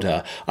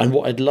louder. And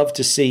what I'd love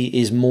to see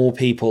is more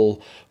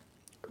people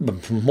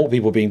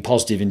being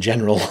positive in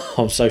general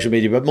on social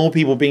media, but more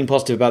people being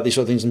positive about these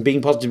sort of things and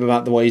being positive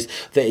about the ways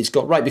that it's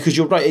got right. Because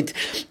you're right,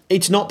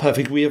 it's not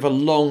perfect. We have a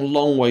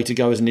long way to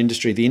go as an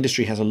industry. The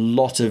industry has a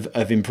lot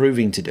of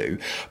improving to do,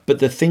 but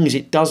the things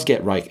it does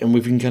get right, and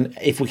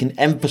if we can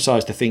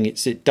emphasize the thing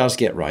it does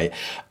get right.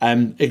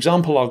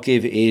 Example I'll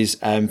give is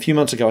a few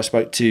months ago I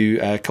spoke to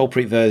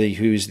Kulpreet Verdi,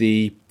 who's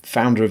the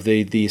founder of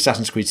the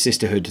Assassin's Creed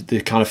Sisterhood,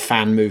 the kind of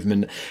fan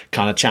movement,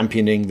 kind of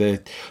championing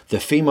the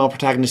female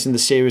protagonists in the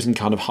series and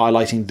kind of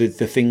highlighting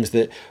the things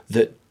that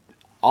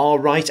are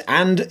right,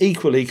 and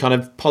equally kind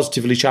of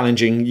positively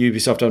challenging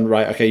Ubisoft on,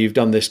 right, okay, you've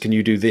done this, can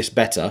you do this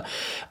better?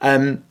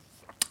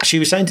 She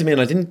was saying to me,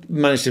 and I didn't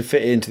manage to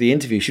fit it into the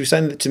interview, she was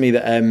saying to me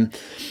that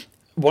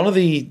one of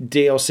the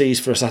DLCs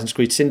for Assassin's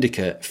Creed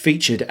Syndicate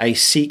featured a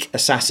Sikh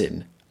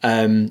assassin.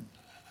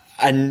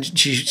 And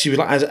she was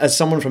like, as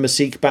someone from a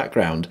Sikh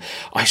background,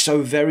 I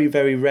so very,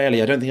 very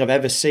rarely, I don't think I've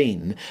ever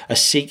seen a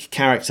Sikh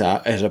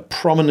character as a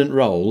prominent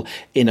role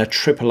in a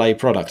AAA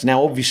product.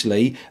 Now,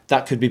 obviously,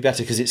 that could be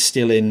better because it's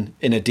still in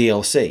a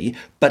DLC,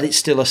 but it's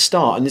still a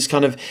start. And it's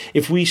kind of,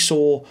 if we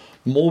saw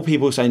more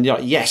people saying,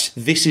 yes,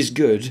 this is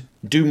good,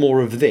 do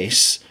more of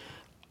this,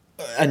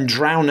 and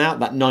drown out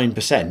that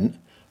 9%,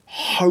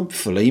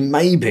 hopefully,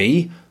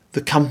 maybe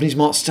the companies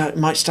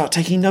might start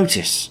taking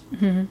notice.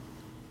 Mm-hmm.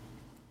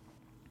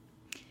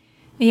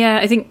 Yeah,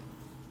 I think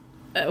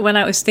when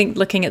I was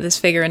looking at this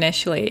figure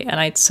initially, and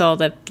I saw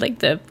the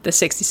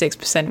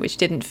 66%, which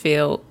didn't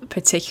feel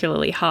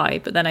particularly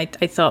high, but then I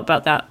thought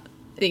about that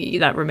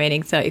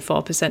remaining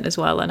 34% as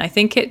well, and I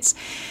think it's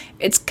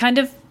kind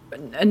of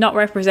not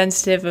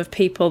representative of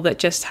people that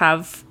just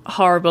have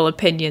horrible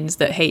opinions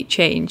that hate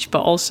change, but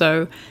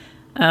also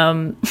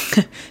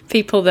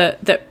people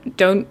that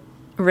don't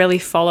really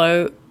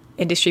follow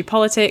industry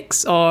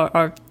politics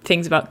or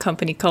things about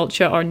company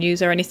culture or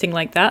news or anything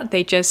like that.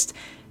 They just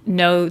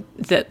know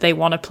that they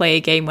want to play a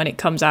game when it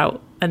comes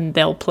out, and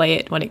they'll play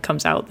it when it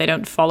comes out. They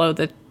don't follow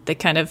the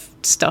kind of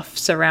stuff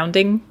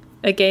surrounding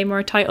a game or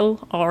a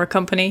title or a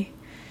company.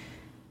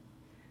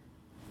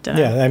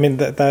 I mean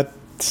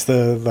that's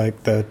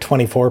the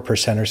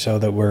 24% or so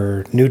that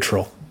were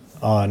neutral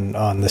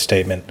on the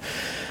statement,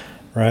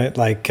 right?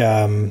 Like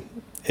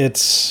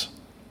it's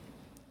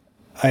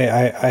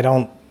I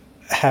don't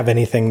have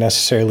anything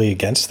necessarily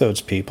against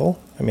those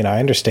people. I mean, I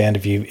understand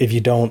if you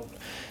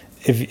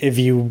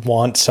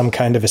want some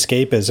kind of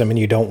escapism and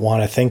you don't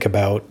want to think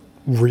about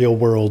real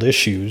world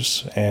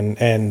issues,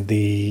 and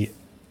the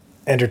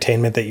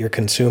entertainment that you're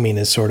consuming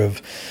is sort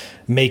of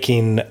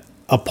making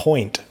a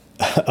point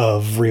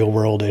of real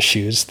world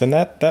issues, then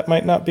that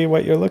might not be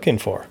what you're looking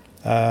for.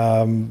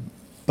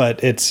 But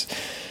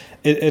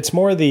it's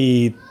more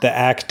the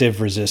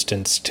active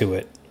resistance to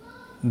it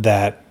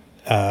that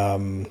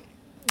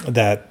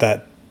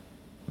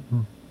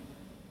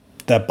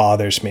that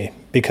bothers me,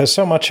 because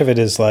so much of it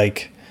is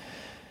like,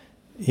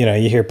 you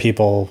hear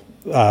people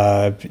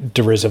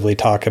derisively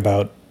talk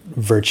about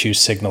virtue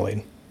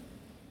signaling,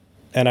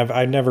 and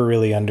I've never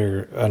really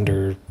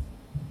understood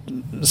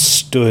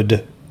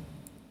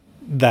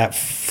that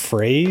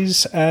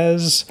phrase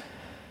as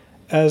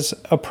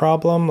a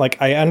problem.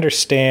 Like, I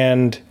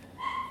understand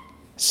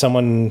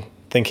someone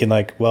thinking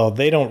like, well,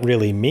 they don't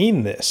really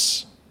mean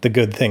this, the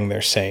good thing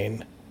they're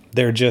saying.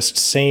 They're just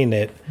saying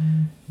it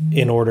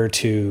in order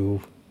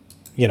to,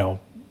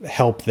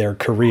 help their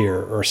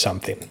career or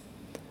something.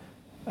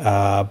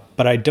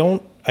 But I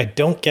don't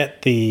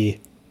get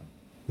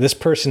this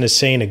person is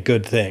saying a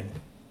good thing.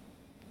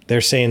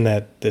 They're saying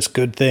that this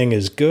good thing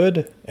is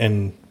good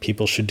and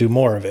people should do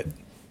more of it.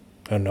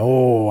 Oh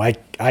no, I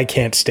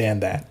can't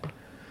stand that.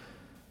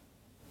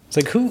 It's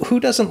like, who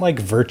doesn't like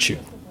virtue?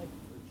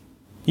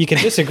 You can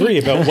disagree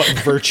about what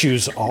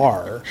virtues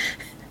are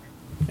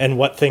and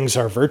what things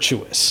are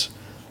virtuous.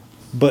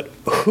 But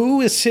who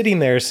is sitting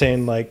there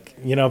saying, like,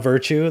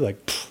 virtue? Like,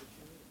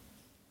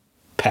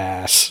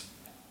 pass.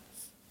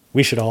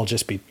 We should all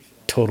just be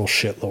total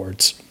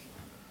shitlords.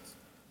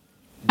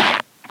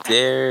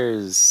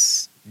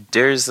 There's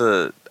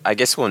I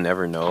guess we'll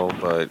never know,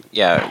 but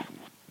yeah,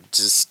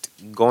 just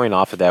going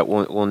off of that,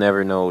 we'll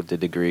never know the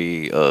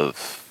degree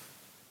of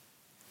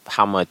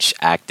how much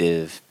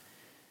active,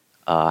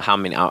 how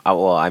many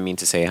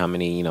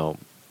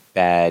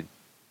bad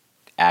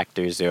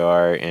actors there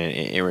are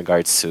in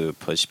regards to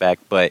pushback.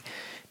 But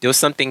there was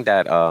something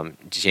that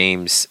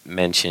James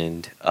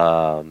mentioned,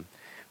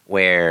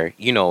 where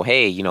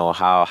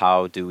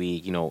how do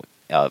we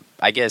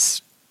I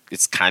guess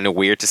it's kind of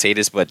weird to say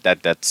this, but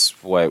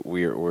that's what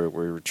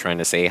we're trying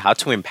to say, how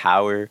to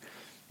empower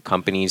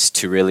companies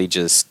to really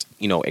just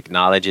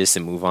acknowledge this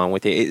and move on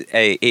with it.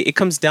 It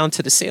comes down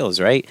to the sales,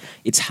 right?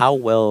 It's how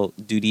well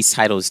do these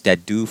titles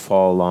that do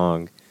fall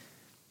along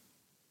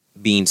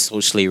being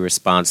socially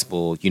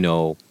responsible,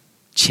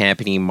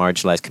 championing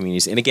marginalized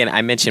communities. And again,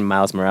 I mentioned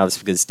Miles Morales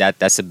because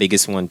that's the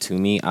biggest one to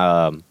me.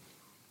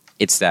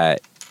 It's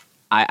that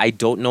I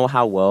don't know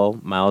how well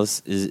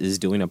Miles is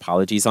doing.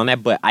 Apologies on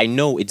that, but I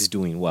know it's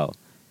doing well.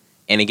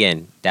 And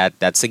again,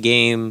 that's a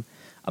game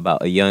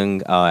about a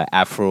young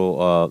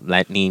Afro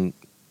Latin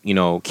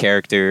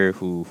character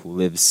who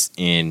lives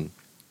in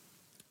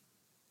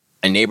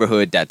a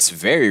neighborhood that's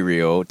very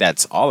real,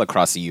 that's all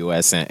across the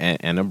U.S.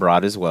 and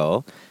abroad as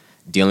well,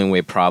 dealing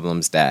with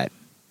problems that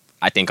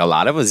I think a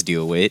lot of us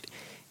deal with.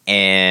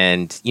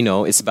 And,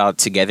 it's about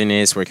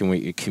togetherness, working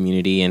with your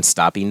community, and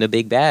stopping the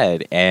big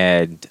bad.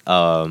 And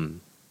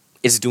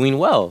it's doing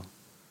well.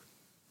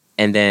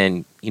 And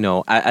then,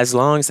 as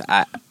long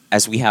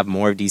as we have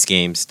more of these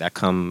games that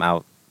come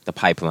out the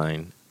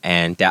pipeline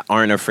and that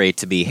aren't afraid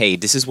to be, hey,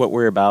 this is what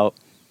we're about.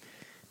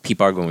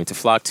 People are going to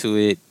flock to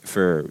it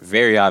for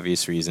very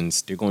obvious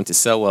reasons. They're going to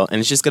sell well, and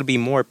it's just going to be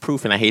more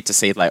proof. And I hate to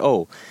say it like,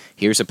 oh,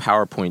 here's a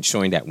PowerPoint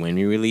showing that when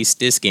we release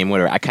this game,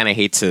 whatever. I kind of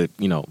hate to,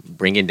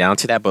 bring it down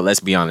to that, but let's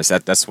be honest,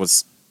 that's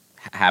what's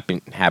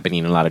happening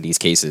in a lot of these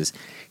cases.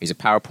 Here's a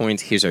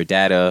PowerPoint, here's our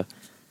data,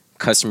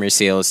 customer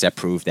sales that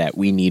prove that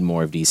we need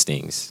more of these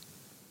things.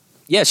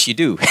 Yes, you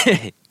do.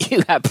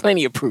 You have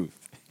plenty of proof.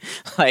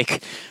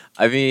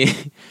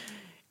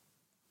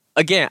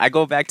 Again, I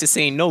go back to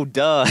saying, no,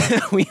 duh.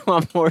 We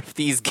want more of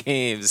these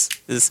games.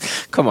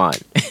 Come on.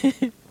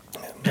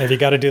 If you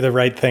got to do the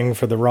right thing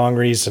for the wrong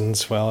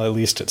reasons, well, at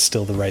least it's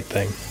still the right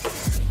thing.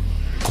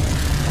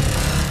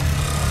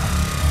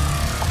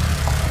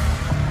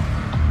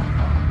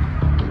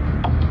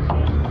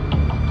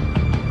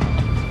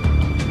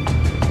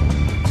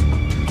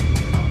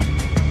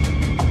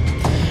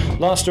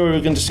 Last story we're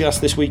going to discuss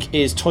this week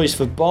is Toys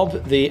for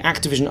Bob, the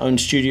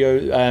Activision-owned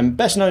studio,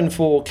 best known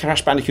for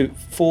Crash Bandicoot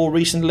 4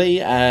 recently,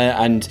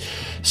 and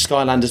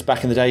Skylanders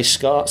back in the day,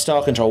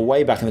 Star Control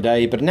way back in the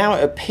day, but now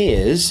it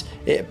appears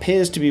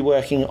to be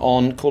working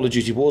on Call of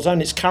Duty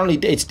Warzone.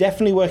 It's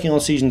definitely working on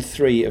Season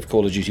 3 of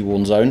Call of Duty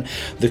Warzone.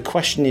 The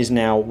question is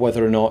now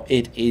whether or not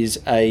it is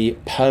a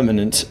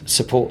permanent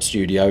support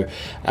studio.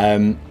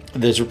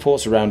 There's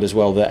reports around as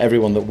well that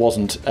everyone that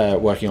wasn't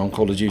working on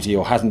Call of Duty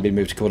or hasn't been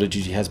moved to Call of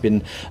Duty has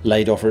been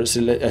laid off, or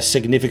a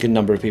significant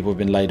number of people have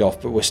been laid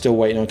off, but we're still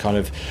waiting on kind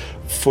of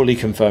fully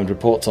confirmed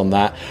reports on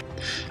that.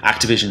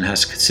 Activision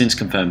has since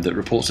confirmed that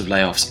reports of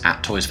layoffs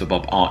at Toys for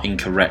Bob are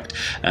incorrect.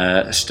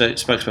 A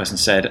spokesperson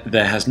said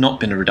there has not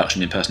been a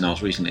reduction in personnel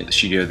recently at the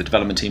studio. The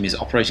development team is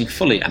operating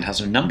fully and has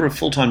a number of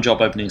full-time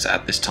job openings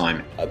at this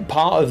time.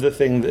 Part of the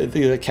thing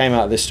that came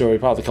out of this story,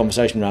 part of the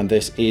conversation around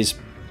this is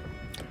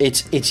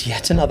it's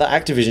yet another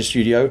Activision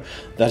studio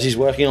that is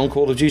working on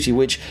Call of Duty,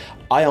 which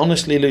I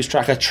honestly lose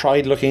track. I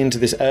tried looking into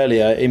this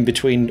earlier in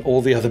between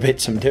all the other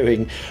bits I'm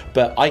doing,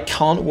 but I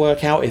can't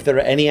work out if there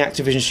are any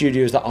Activision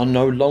studios that are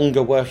no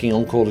longer working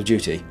on Call of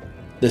Duty.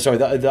 That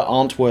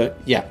aren't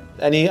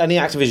any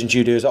Activision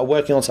studios that are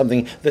working on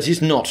something that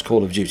is not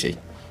Call of Duty.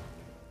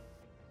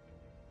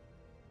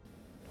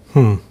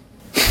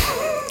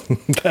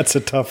 That's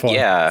a tough one.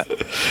 Yeah.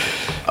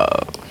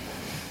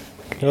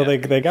 Well,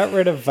 they got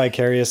rid of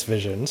Vicarious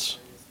Visions.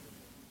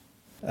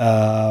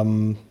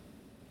 I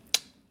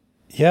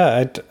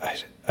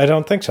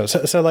don't think so.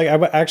 So I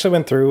actually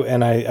went through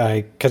and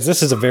I because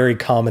this is a very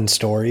common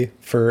story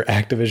for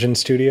Activision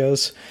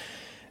studios,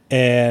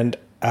 and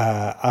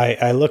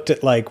I looked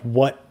at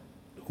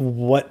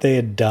what they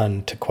had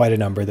done to quite a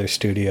number of their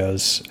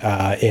studios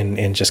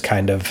in just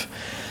kind of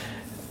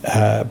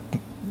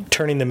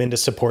turning them into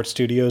support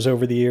studios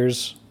over the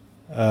years.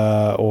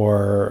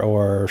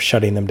 Or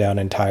shutting them down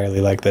entirely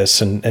like this,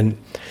 and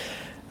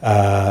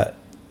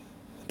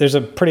there's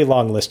a pretty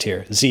long list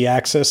here.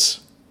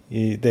 Z-Axis,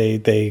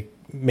 they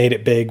made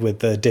it big with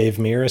the Dave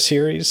Mirra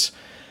series.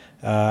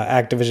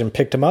 Activision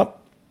picked them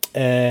up,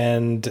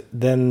 and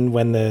then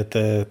when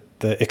the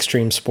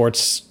extreme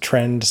sports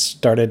trend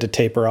started to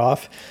taper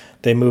off,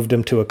 they moved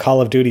them to a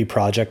Call of Duty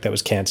project that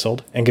was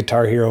canceled, and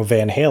Guitar Hero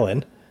Van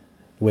Halen,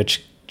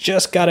 which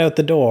just got out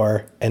the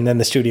door, and then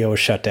the studio was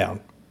shut down.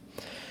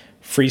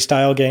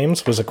 Freestyle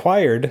Games was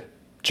acquired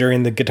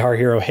during the Guitar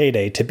Hero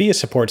heyday to be a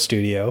support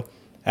studio.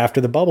 After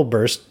the bubble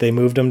burst, they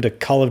moved them to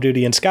Call of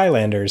Duty and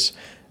Skylanders,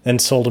 then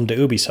sold them to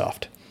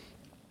Ubisoft.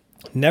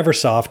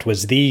 Neversoft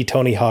was the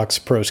Tony Hawk's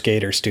Pro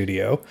Skater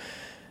studio.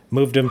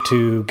 Moved them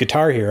to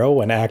Guitar Hero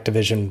when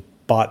Activision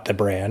bought the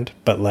brand,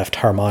 but left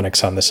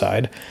Harmonix on the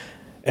side.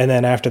 And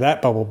then after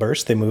that bubble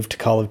burst, they moved to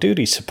Call of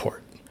Duty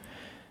support.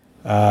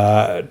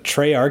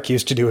 Treyarch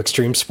used to do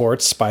Extreme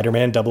Sports,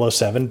 Spider-Man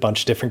 007, bunch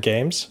of different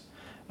games.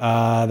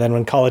 Then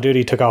when Call of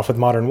Duty took off with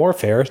Modern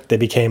Warfare, they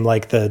became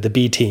like the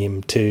B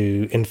team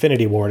to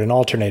Infinity Ward and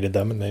alternated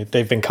them, and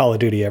they've been Call of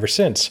Duty ever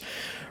since.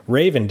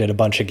 Raven did a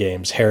bunch of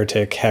games,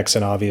 Heretic,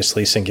 Hexen,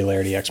 obviously,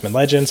 Singularity, X-Men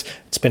Legends.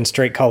 It's been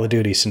straight Call of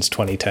Duty since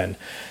 2010.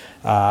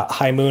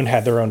 High Moon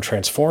had their own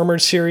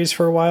Transformers series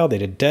for a while. They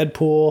did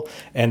Deadpool,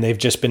 and they've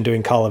just been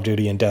doing Call of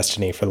Duty and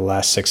Destiny for the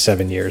last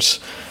 6-7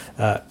 years.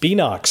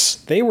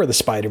 Beanox, they were the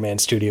Spider-Man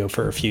studio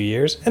for a few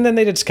years, and then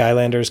they did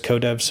Skylanders,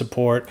 co-dev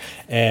support,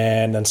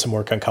 and then some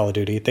work on Call of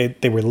Duty.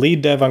 They were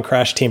lead dev on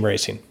Crash Team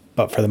Racing,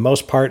 but for the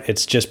most part,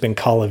 it's just been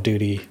Call of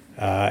Duty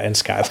and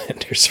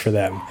Skylanders for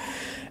them.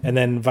 And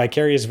then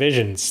Vicarious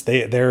Visions,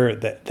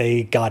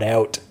 they got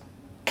out,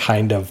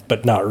 kind of,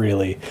 but not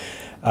really,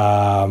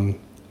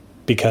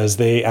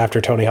 because after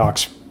Tony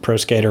Hawk's Pro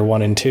Skater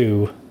 1 and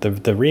 2,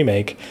 the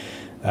remake,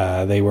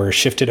 they were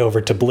shifted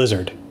over to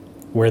Blizzard,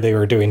 where they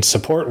were doing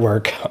support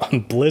work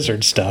on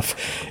Blizzard stuff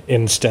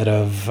instead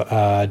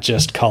of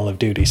just Call of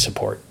Duty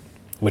support,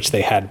 which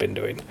they had been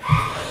doing.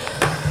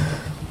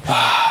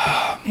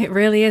 It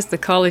really is the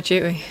Call of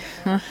Duty.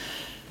 Huh?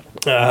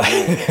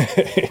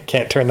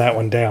 Can't turn that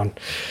one down.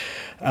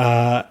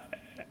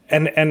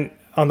 And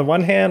on the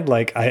one hand,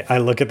 I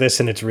look at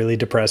this and it's really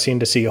depressing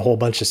to see a whole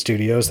bunch of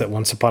studios that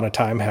once upon a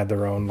time had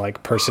their own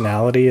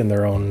personality and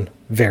their own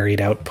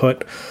varied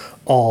output,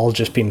 all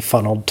just being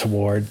funneled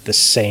toward the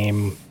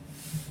same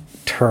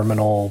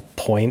terminal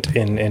point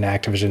in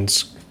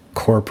Activision's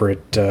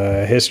corporate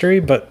history.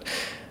 But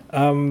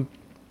on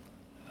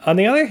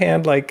the other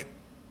hand, like,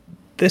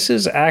 this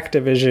is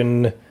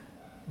Activision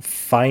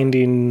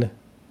finding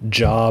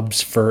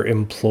jobs for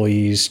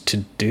employees to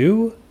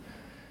do.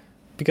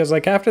 Because,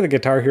 like, after the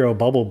Guitar Hero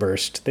bubble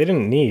burst, they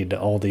didn't need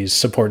all these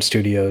support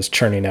studios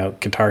churning out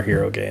Guitar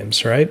Hero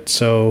games, right?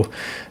 So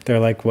they're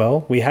like,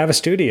 well, we have a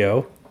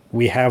studio.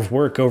 We have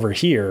work over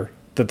here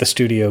that the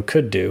studio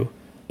could do.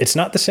 It's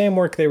not the same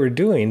work they were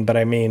doing, but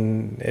I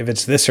mean, if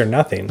it's this or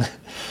nothing.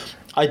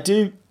 I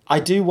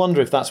do wonder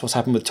if that's what's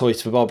happened with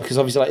Toys for Bob, because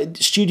obviously, like,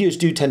 studios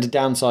do tend to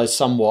downsize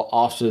somewhat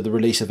after the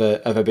release of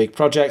a big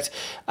project.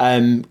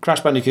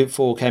 Crash Bandicoot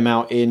 4 came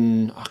out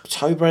in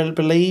October, I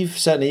believe,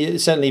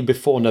 certainly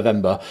before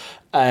November,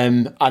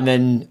 and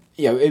then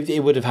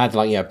it would have had,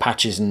 like,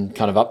 patches and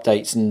kind of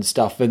updates and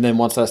stuff, and then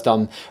once that's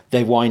done,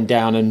 they wind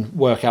down and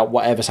work out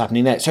whatever's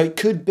happening there. So it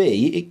could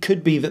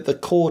be that the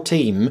core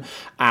team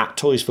at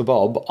Toys for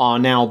Bob are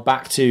now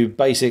back to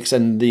basics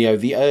and the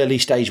early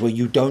stage where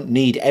you don't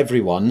need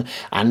everyone,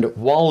 and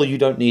while you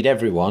don't need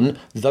everyone,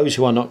 those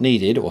who are not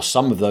needed, or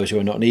some of those who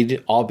are not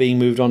needed, are being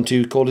moved on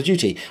to Call of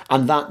Duty,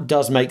 and that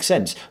does make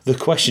sense. The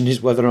question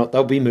is whether or not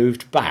they'll be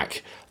moved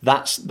back.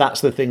 That's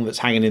the thing that's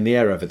hanging in the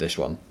air over this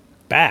one.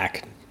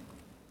 Back?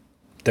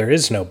 There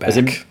is no back.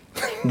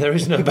 There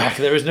is no back.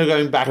 There is no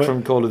going back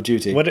from Call of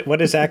Duty.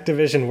 What is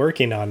Activision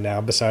working on now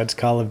besides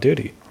Call of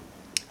Duty?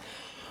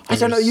 I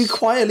don't know. You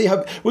quietly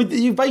hope.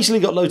 You've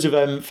basically got loads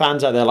of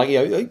fans out there,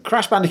 like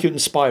Crash Bandicoot and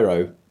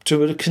Spyro.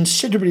 To a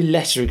considerably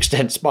lesser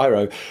extent,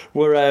 Spyro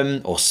were,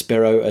 or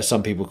Spyro as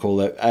some people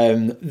call it,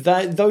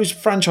 those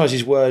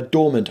franchises were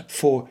dormant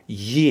for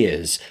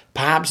years,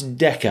 perhaps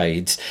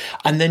decades,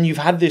 and then you've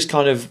had this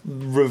kind of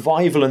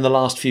revival in the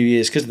last few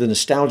years because of the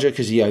nostalgia,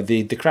 because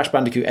the Crash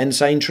Bandicoot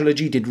Insane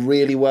trilogy did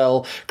really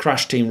well,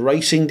 Crash Team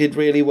Racing did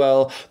really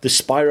well, the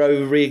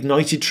Spyro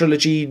Reignited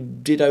trilogy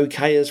did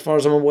okay as far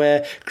as I'm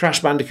aware, Crash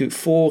Bandicoot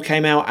 4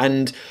 came out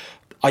and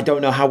I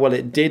don't know how well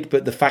it did,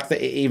 but the fact that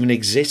it even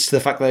exists, the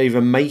fact that they're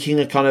even making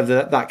a kind of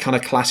that kind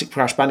of classic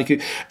Crash Bandicoot,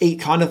 it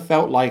kind of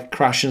felt like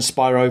Crash and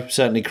Spyro,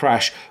 certainly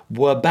Crash,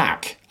 were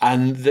back,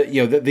 and that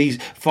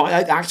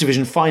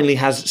Activision finally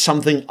has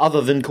something other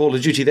than Call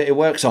of Duty that it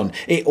works on.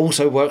 It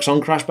also works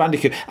on Crash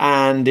Bandicoot,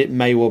 and it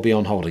may well be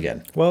on hold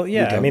again. Well,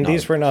 yeah, I mean,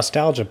 these were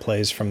nostalgia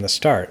plays from the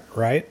start,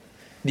 right?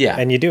 Yeah,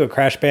 and you do a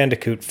Crash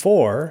Bandicoot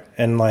 4,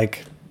 and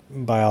like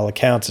by all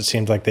accounts, it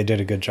seems like they did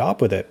a good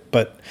job with it,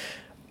 but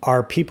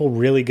are people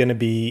really going to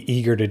be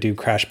eager to do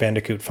Crash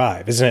Bandicoot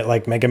 5? Isn't it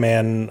like Mega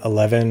Man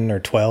 11 or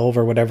 12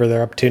 or whatever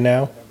they're up to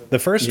now? The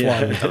first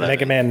one,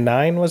 Mega Man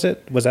 9, was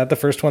it? Was that the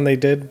first one they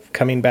did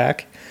coming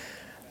back?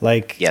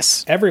 Like,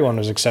 yes. Everyone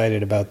was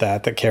excited about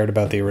that cared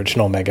about the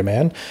original Mega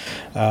Man.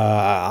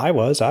 I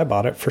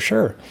bought it for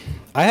sure.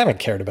 I haven't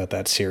cared about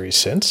that series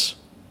since.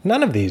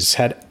 None of these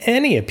had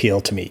any appeal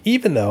to me,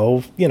 even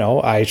though,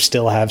 I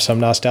still have some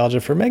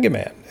nostalgia for Mega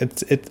Man.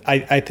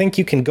 I think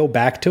you can go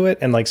back to it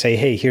and like say,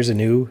 hey, here's a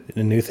new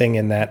thing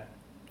in that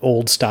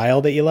old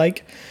style that you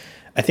like.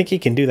 I think you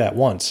can do that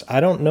once. I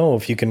don't know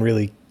if you can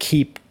really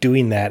keep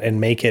doing that and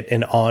make it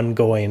an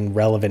ongoing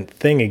relevant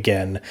thing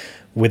again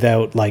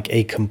without like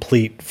a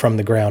complete from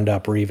the ground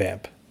up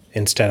revamp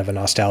instead of a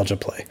nostalgia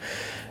play.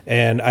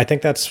 And I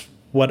think that's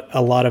what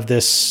a lot of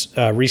this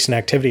recent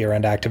activity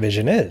around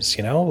Activision is,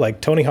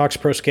 like Tony Hawk's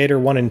Pro Skater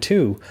 1 and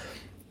 2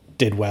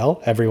 did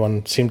well.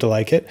 Everyone seemed to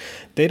like it.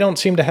 They don't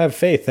seem to have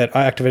faith that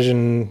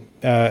Activision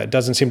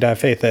doesn't seem to have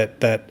faith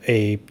that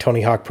a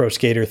Tony Hawk Pro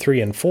Skater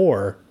 3 and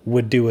 4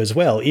 would do as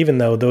well, even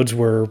though those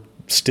were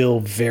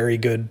still very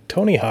good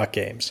Tony Hawk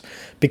games,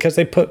 because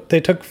they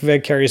took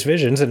Vicarious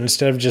Visions and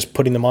instead of just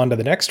putting them on to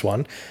the next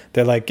one,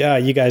 they're like,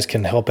 you guys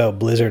can help out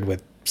Blizzard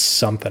with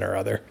something or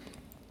other.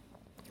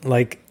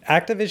 Like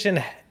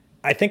Activision,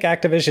 I think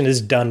Activision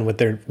is done with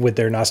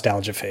their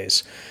nostalgia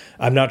phase.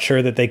 I'm not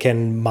sure that they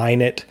can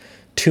mine it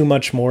too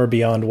much more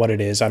beyond what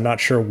it is. I'm not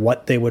sure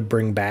what they would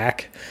bring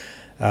back.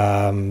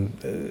 Guitar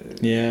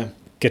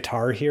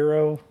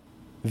Hero,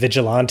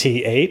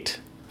 Vigilante 8.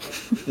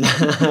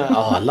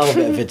 I love a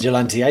bit of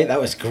Vigilante 8.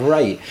 That was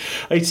great.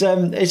 It's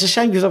a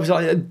shame because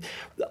obviously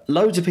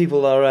loads of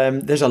people are.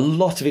 There's a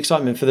lot of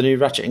excitement for the new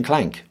Ratchet and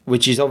Clank,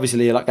 which is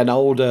obviously like an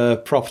older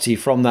property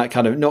from that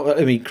kind of. Not,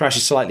 I mean, Crash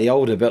is slightly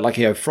older, but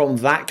like from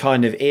that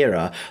kind of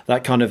era,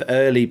 that kind of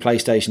early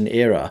PlayStation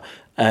era.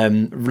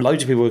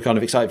 Loads of people were kind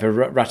of excited for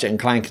Ratchet and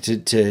Clank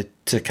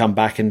to come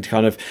back and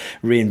kind of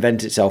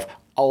reinvent itself.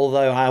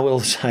 Although I will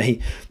say,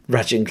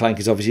 Ratchet and Clank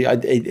is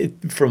obviously,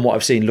 from what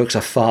I've seen, looks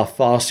a far,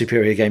 far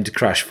superior game to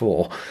Crash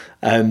 4.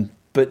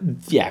 But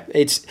yeah,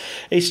 it's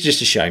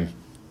just a shame.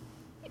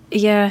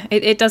 Yeah,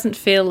 it doesn't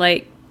feel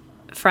like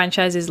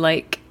franchises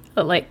like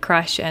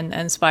Crash and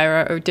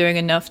Spyro are doing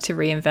enough to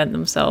reinvent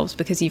themselves,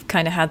 because you've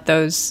kind of had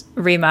those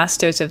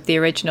remasters of the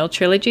original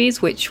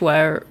trilogies, which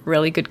were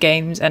really good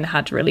games and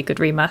had really good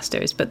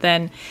remasters. But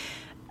then,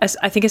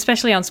 I think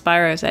especially on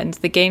Spyro's end,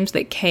 the games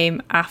that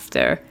came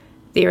after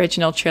the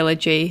original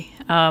trilogy,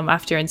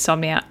 after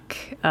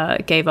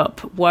Insomniac gave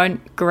up,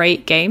 weren't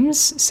great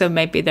games. So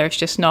maybe there's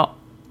just not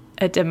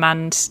a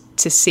demand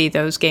to see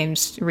those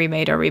games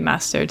remade or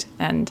remastered,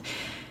 and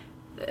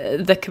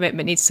the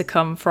commitment needs to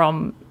come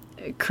from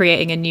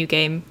creating a new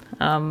game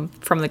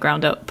from the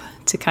ground up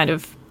to kind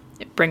of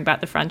bring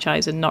back the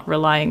franchise and not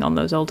relying on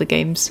those older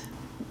games.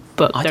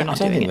 But they're not doing it. I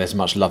don't think there's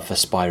much love for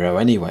Spyro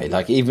anyway.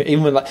 Like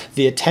even with like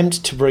the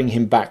attempt to bring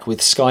him back with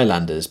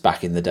Skylanders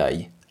back in the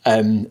day,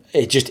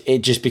 it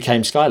just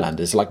became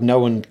Skylanders. Like no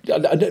one,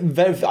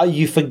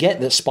 you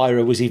forget that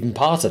Spyro was even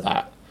part of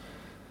that.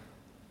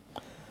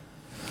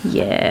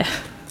 Yeah.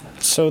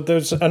 So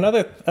there's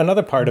another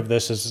part of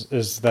this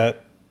is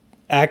that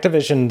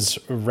Activision's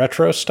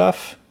retro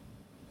stuff,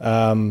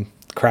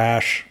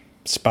 Crash,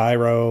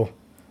 Spyro,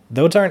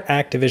 those aren't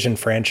Activision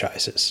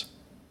franchises.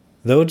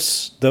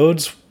 Those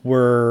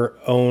were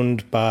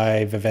owned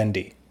by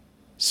Vivendi.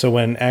 So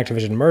when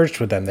Activision merged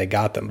with them, they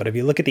got them. But if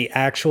you look at the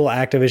actual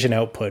Activision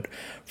output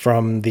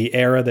from the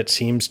era that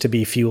seems to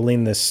be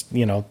fueling this,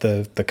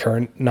 the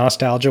current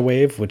nostalgia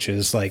wave, which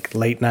is like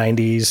late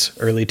 90s,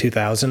 early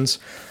 2000s,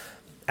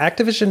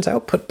 Activision's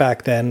output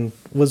back then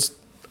was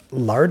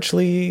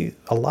largely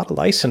a lot of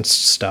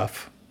licensed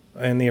stuff.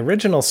 And the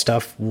original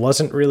stuff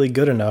wasn't really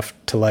good enough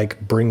to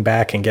like bring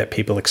back and get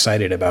people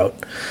excited about.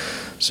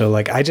 So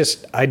like I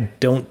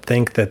don't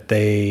think that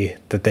they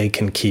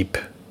can keep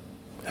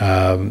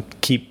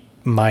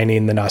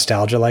mining the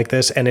nostalgia like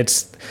this. And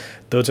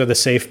those are the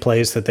safe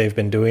plays that they've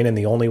been doing, and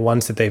the only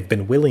ones that they've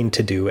been willing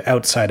to do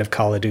outside of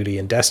Call of Duty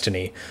and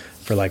Destiny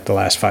for like the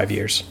last 5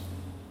 years.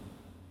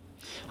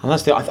 And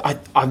that's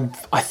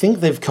I think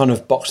they've kind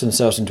of boxed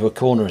themselves into a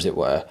corner, as it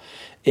were,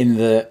 in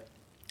the.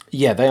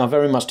 Yeah, they are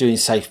very much doing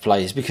safe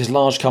plays because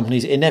large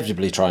companies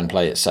inevitably try and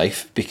play it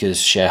safe because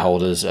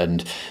shareholders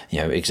and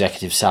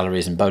executive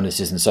salaries and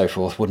bonuses and so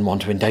forth wouldn't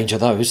want to endanger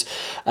those.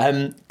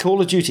 Call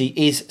of Duty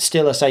is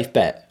still a safe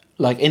bet.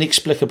 Like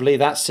inexplicably,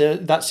 that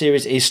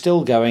series is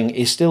still going,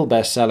 is still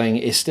best selling,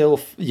 is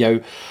still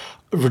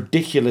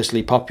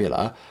ridiculously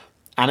popular.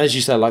 And as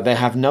you said, like they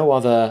have no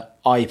other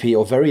IP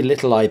or very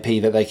little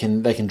IP that they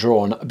can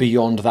draw on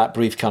beyond that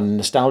brief kind of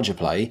nostalgia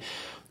play.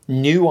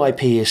 New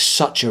IP is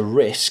such a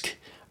risk.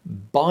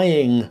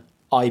 Buying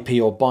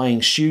IP or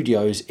buying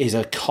studios is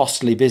a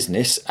costly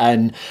business,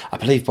 and I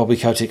believe Bobby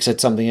Kotick said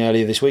something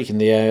earlier this week in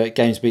the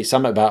Games Beat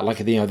Summit about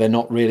they're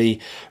not really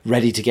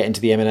ready to get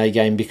into the M&A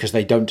game because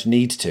they don't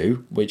need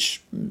to,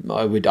 which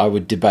I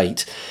would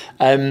debate.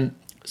 But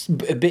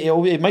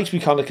it makes me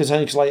kind of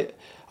concerned because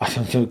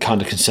I'm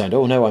kind of concerned.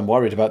 Oh no, I'm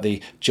worried about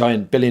the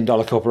giant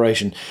billion-dollar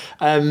corporation.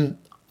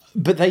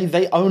 But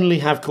they only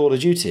have Call of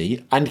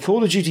Duty, and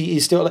Call of Duty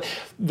is still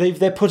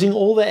they're putting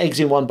all their eggs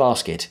in one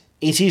basket.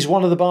 It is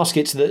one of the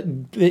baskets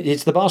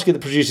it's the basket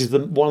that produces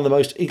one of the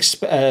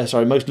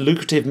most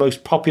lucrative,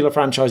 most popular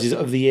franchises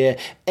of the year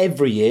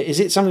every year. Is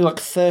it something like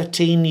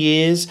 13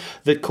 years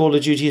that Call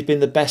of Duty has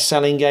been the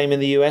best-selling game in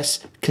the US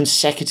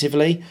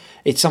consecutively?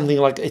 It's something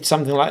like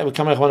we're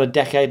coming up on a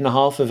decade and a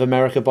half of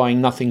America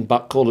buying nothing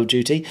but Call of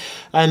Duty.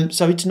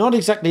 So it's not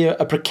exactly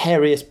a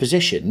precarious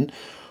position,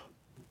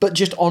 but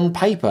just on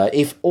paper,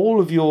 if all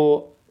of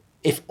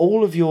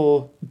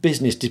your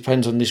business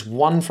depends on this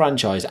one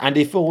franchise, and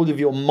if all of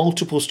your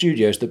multiple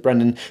studios that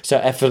Brendan so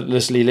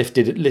effortlessly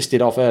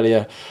listed off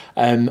earlier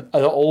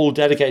are all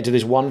dedicated to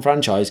this one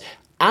franchise,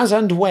 as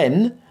and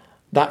when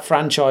that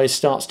franchise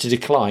starts to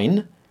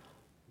decline,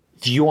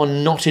 you are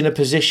not in a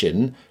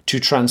position to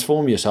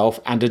transform yourself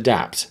and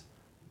adapt.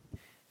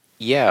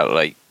 Yeah,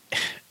 like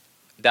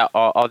that.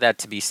 All that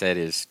to be said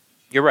is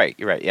you're right.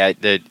 Yeah,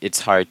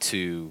 it's hard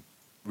to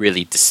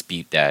really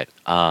dispute that.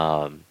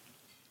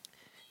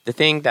 The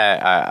thing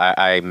that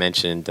I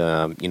mentioned,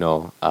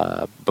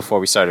 before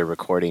we started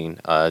recording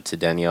to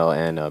Danielle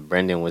and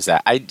Brendan was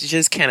that I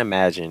just can't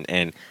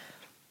imagine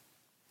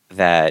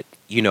that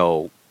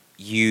you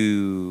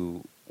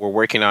were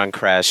working on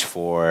Crash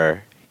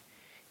 4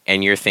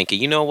 and you're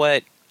thinking, you know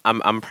what,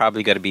 I'm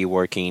probably going to be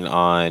working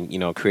on,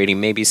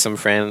 creating maybe some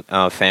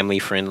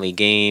family-friendly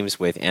games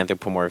with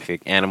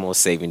anthropomorphic animals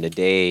saving the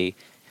day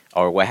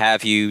or what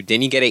have you.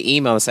 Then you get an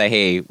email and say,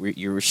 hey,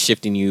 you're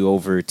shifting you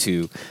over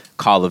to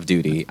Call of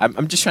Duty.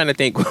 I'm just trying to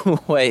think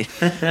what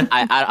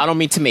I don't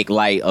mean to make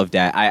light of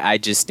that. I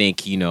just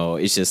think,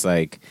 it's just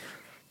like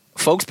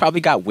folks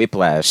probably got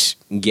whiplash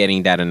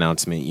getting that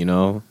announcement,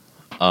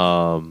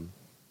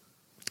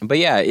 But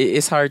yeah,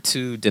 it's hard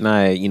to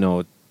deny,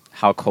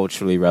 how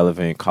culturally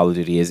relevant Call of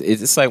Duty is.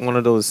 It's like one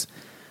of those,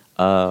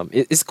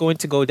 it's going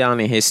to go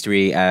down in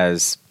history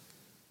as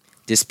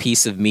this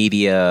piece of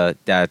media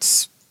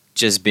that's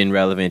just been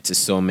relevant to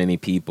so many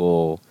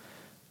people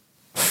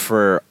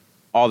for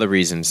all the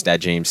reasons that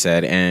James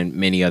said and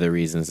many other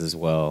reasons as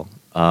well.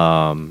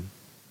 But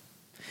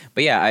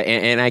yeah,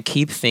 I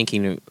keep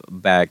thinking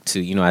back to,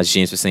 as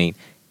James was saying,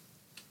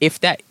 if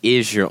that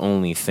is your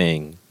only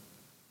thing,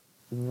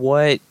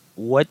 what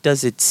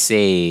does it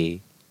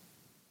say?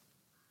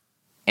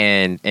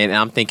 And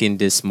I'm thinking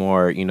this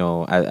more,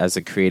 as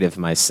a creative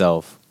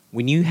myself,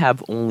 when you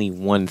have only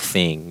one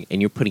thing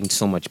and you're putting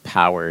so much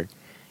power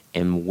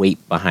and weight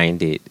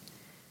behind it,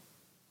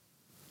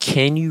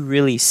 can you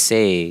really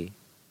say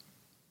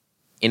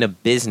in a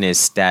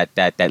business that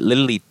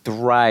literally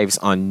thrives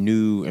on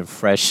new and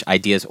fresh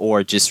ideas,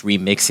 or just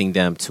remixing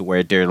them to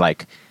where they're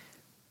like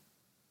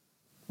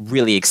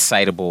really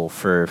excitable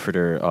for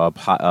their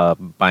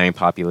buying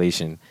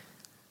population,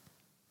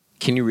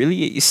 can you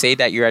really say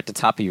that you're at the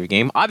top of your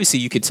game? Obviously,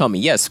 you could tell me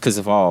yes because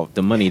of all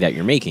the money that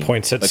you're making.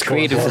 Points at but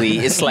creatively,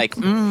 it's like,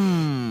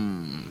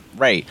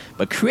 right.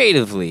 But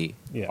creatively,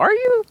 are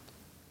you?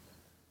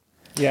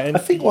 Yeah, and I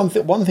think one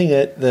thing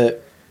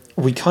that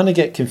we kind of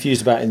get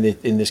confused about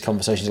in this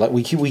conversation is like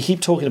we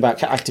keep talking about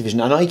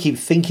Activision, and I keep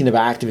thinking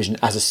about Activision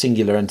as a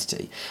singular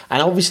entity,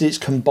 and obviously it's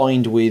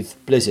combined with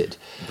Blizzard.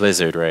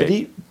 Blizzard,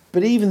 right?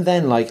 But even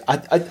then, like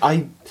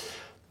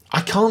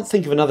I can't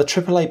think of another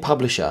AAA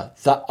publisher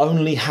that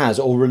only has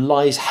or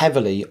relies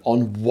heavily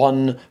on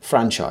one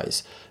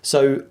franchise.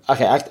 So,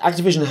 okay,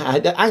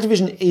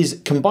 Activision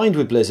is combined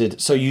with Blizzard,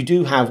 so you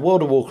do have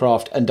World of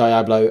Warcraft and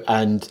Diablo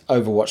and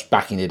Overwatch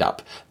backing it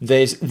up.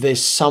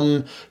 There's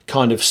some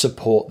kind of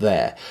support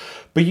there.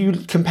 But you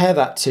compare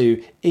that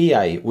to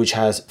EA, which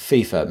has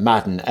FIFA,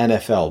 Madden,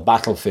 NFL,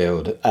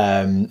 Battlefield,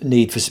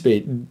 Need for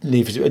Speed,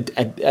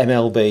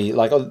 MLB,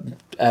 like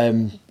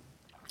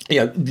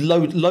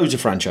loads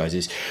of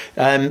franchises.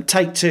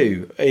 Take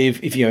Two,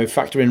 if you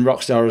factor in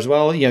Rockstar as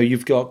well,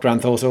 you've got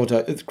Grand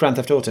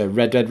Theft Auto,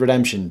 Red Dead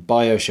Redemption,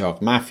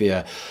 BioShock,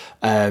 Mafia,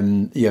 the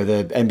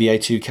NBA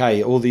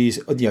 2K, all these,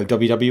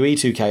 WWE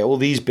 2K, all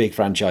these big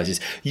franchises.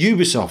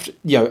 Ubisoft,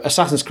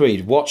 Assassin's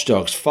Creed, Watch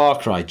Dogs, Far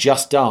Cry,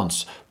 Just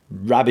Dance,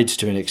 Rabbids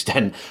to an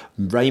extent,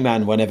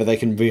 Rayman whenever they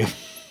can be.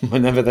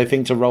 Whenever they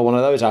think to roll one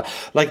of those out,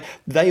 like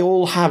they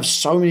all have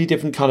so many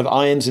different kind of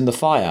irons in the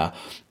fire,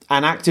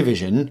 and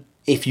Activision,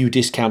 if you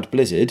discount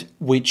Blizzard,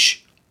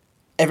 which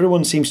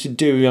everyone seems to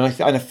do, and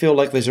I feel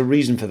like there's a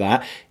reason for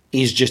that,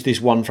 is just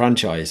this one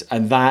franchise,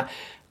 and that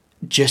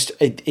just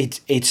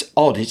it's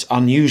odd, it's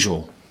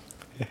unusual.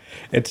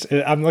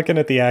 I'm looking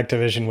at the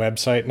Activision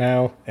website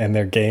now and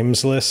their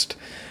games list,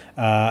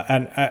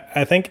 and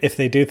I think if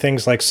they do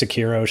things like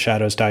Sekiro,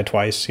 Shadows Die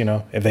Twice,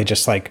 if they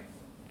just like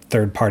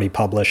third-party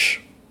publish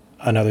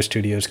another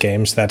studio's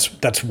games,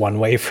 that's one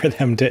way for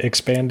them to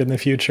expand in the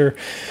future.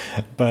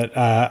 But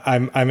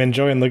I'm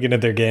enjoying looking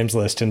at their games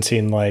list and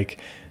seeing like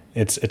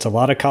it's a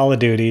lot of Call of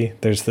Duty.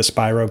 There's the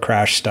Spyro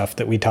Crash stuff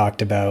that we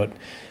talked about,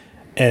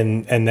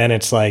 and then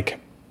it's like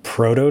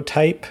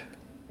Prototype,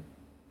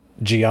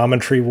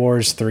 Geometry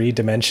Wars 3,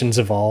 Dimensions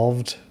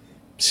Evolved,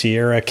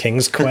 Sierra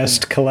King's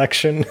Quest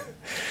collection.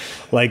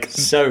 Like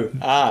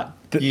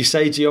you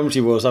say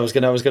Geometry Wars. I was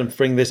going to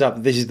bring this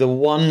up. This is the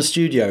one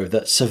studio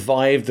that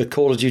survived the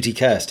Call of Duty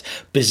curse.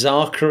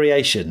 Bizarre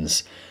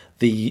Creations,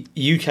 the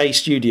UK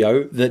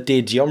studio that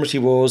did Geometry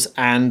Wars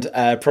and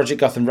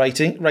Project Gotham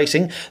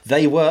Racing.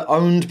 They were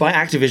owned by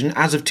Activision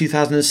as of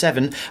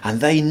 2007, and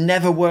they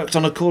never worked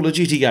on a Call of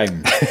Duty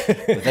game.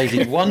 They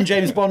did one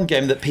James Bond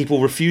game that people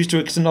refused to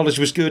acknowledge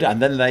was good,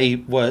 and then they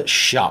were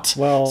shut.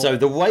 Well, so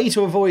the way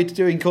to avoid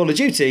doing Call of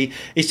Duty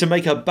is to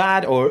make a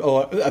bad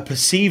or a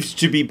perceived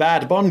to be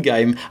bad Bond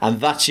game, and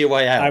that's your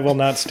way out. I will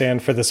not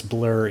stand for this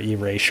blur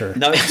erasure.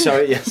 No,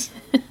 sorry, yes.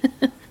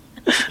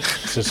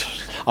 This is...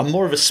 I'm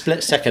more of a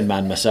split-second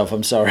man myself,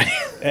 I'm sorry.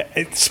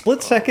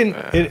 Split Second,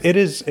 it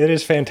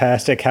is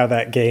fantastic how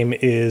that game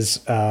is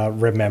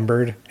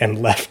remembered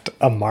and left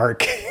a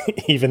mark,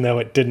 even though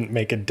it didn't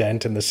make a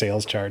dent in the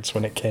sales charts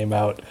when it came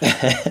out.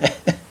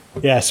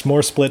 Yes,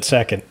 more Split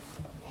Second.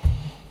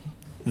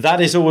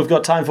 That is all we've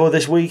got time for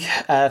this week.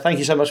 Thank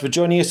you so much for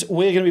joining us.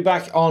 We're going to be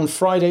back on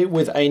Friday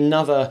with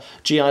another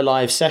GI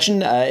Live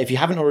session. If you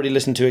haven't already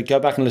listened to it, go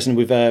back and listen.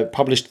 We've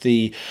published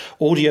the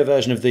audio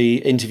version of the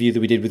interview that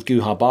we did with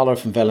Guhar Bala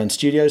from Velen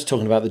Studios,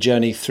 talking about the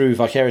journey through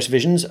Vicarious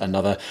Visions,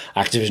 another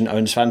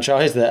Activision-owned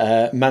franchise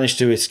that managed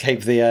to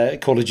escape the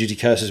Call of Duty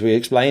curse, as we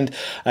explained,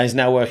 and is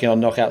now working on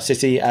Knockout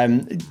City.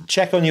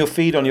 Check on your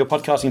feed on your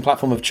podcasting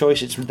platform of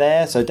choice. It's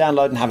there, so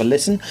download and have a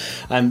listen.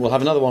 We'll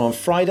have another one on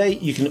Friday.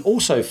 You can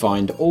also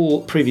find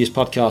all previous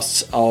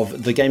podcasts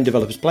of the Game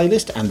Developers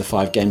Playlist and the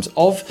 5 Games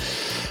of.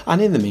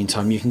 And in the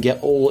meantime, you can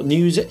get all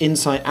news,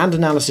 insight and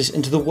analysis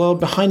into the world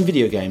behind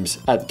video games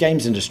at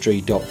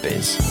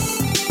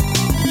gamesindustry.biz.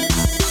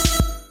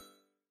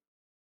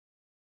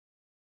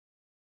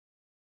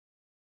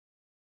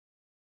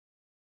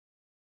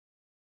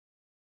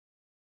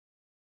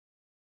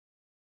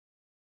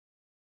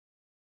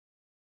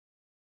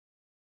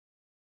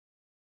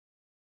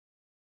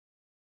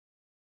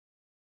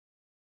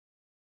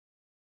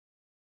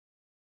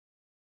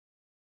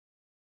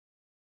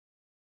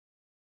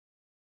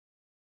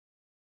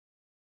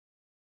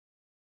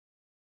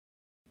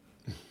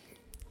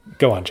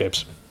 Go on,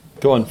 James.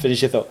 Go on,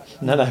 finish your thought.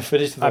 No,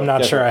 finish the thought. I'm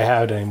not sure I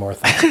had any more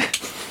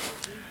thoughts.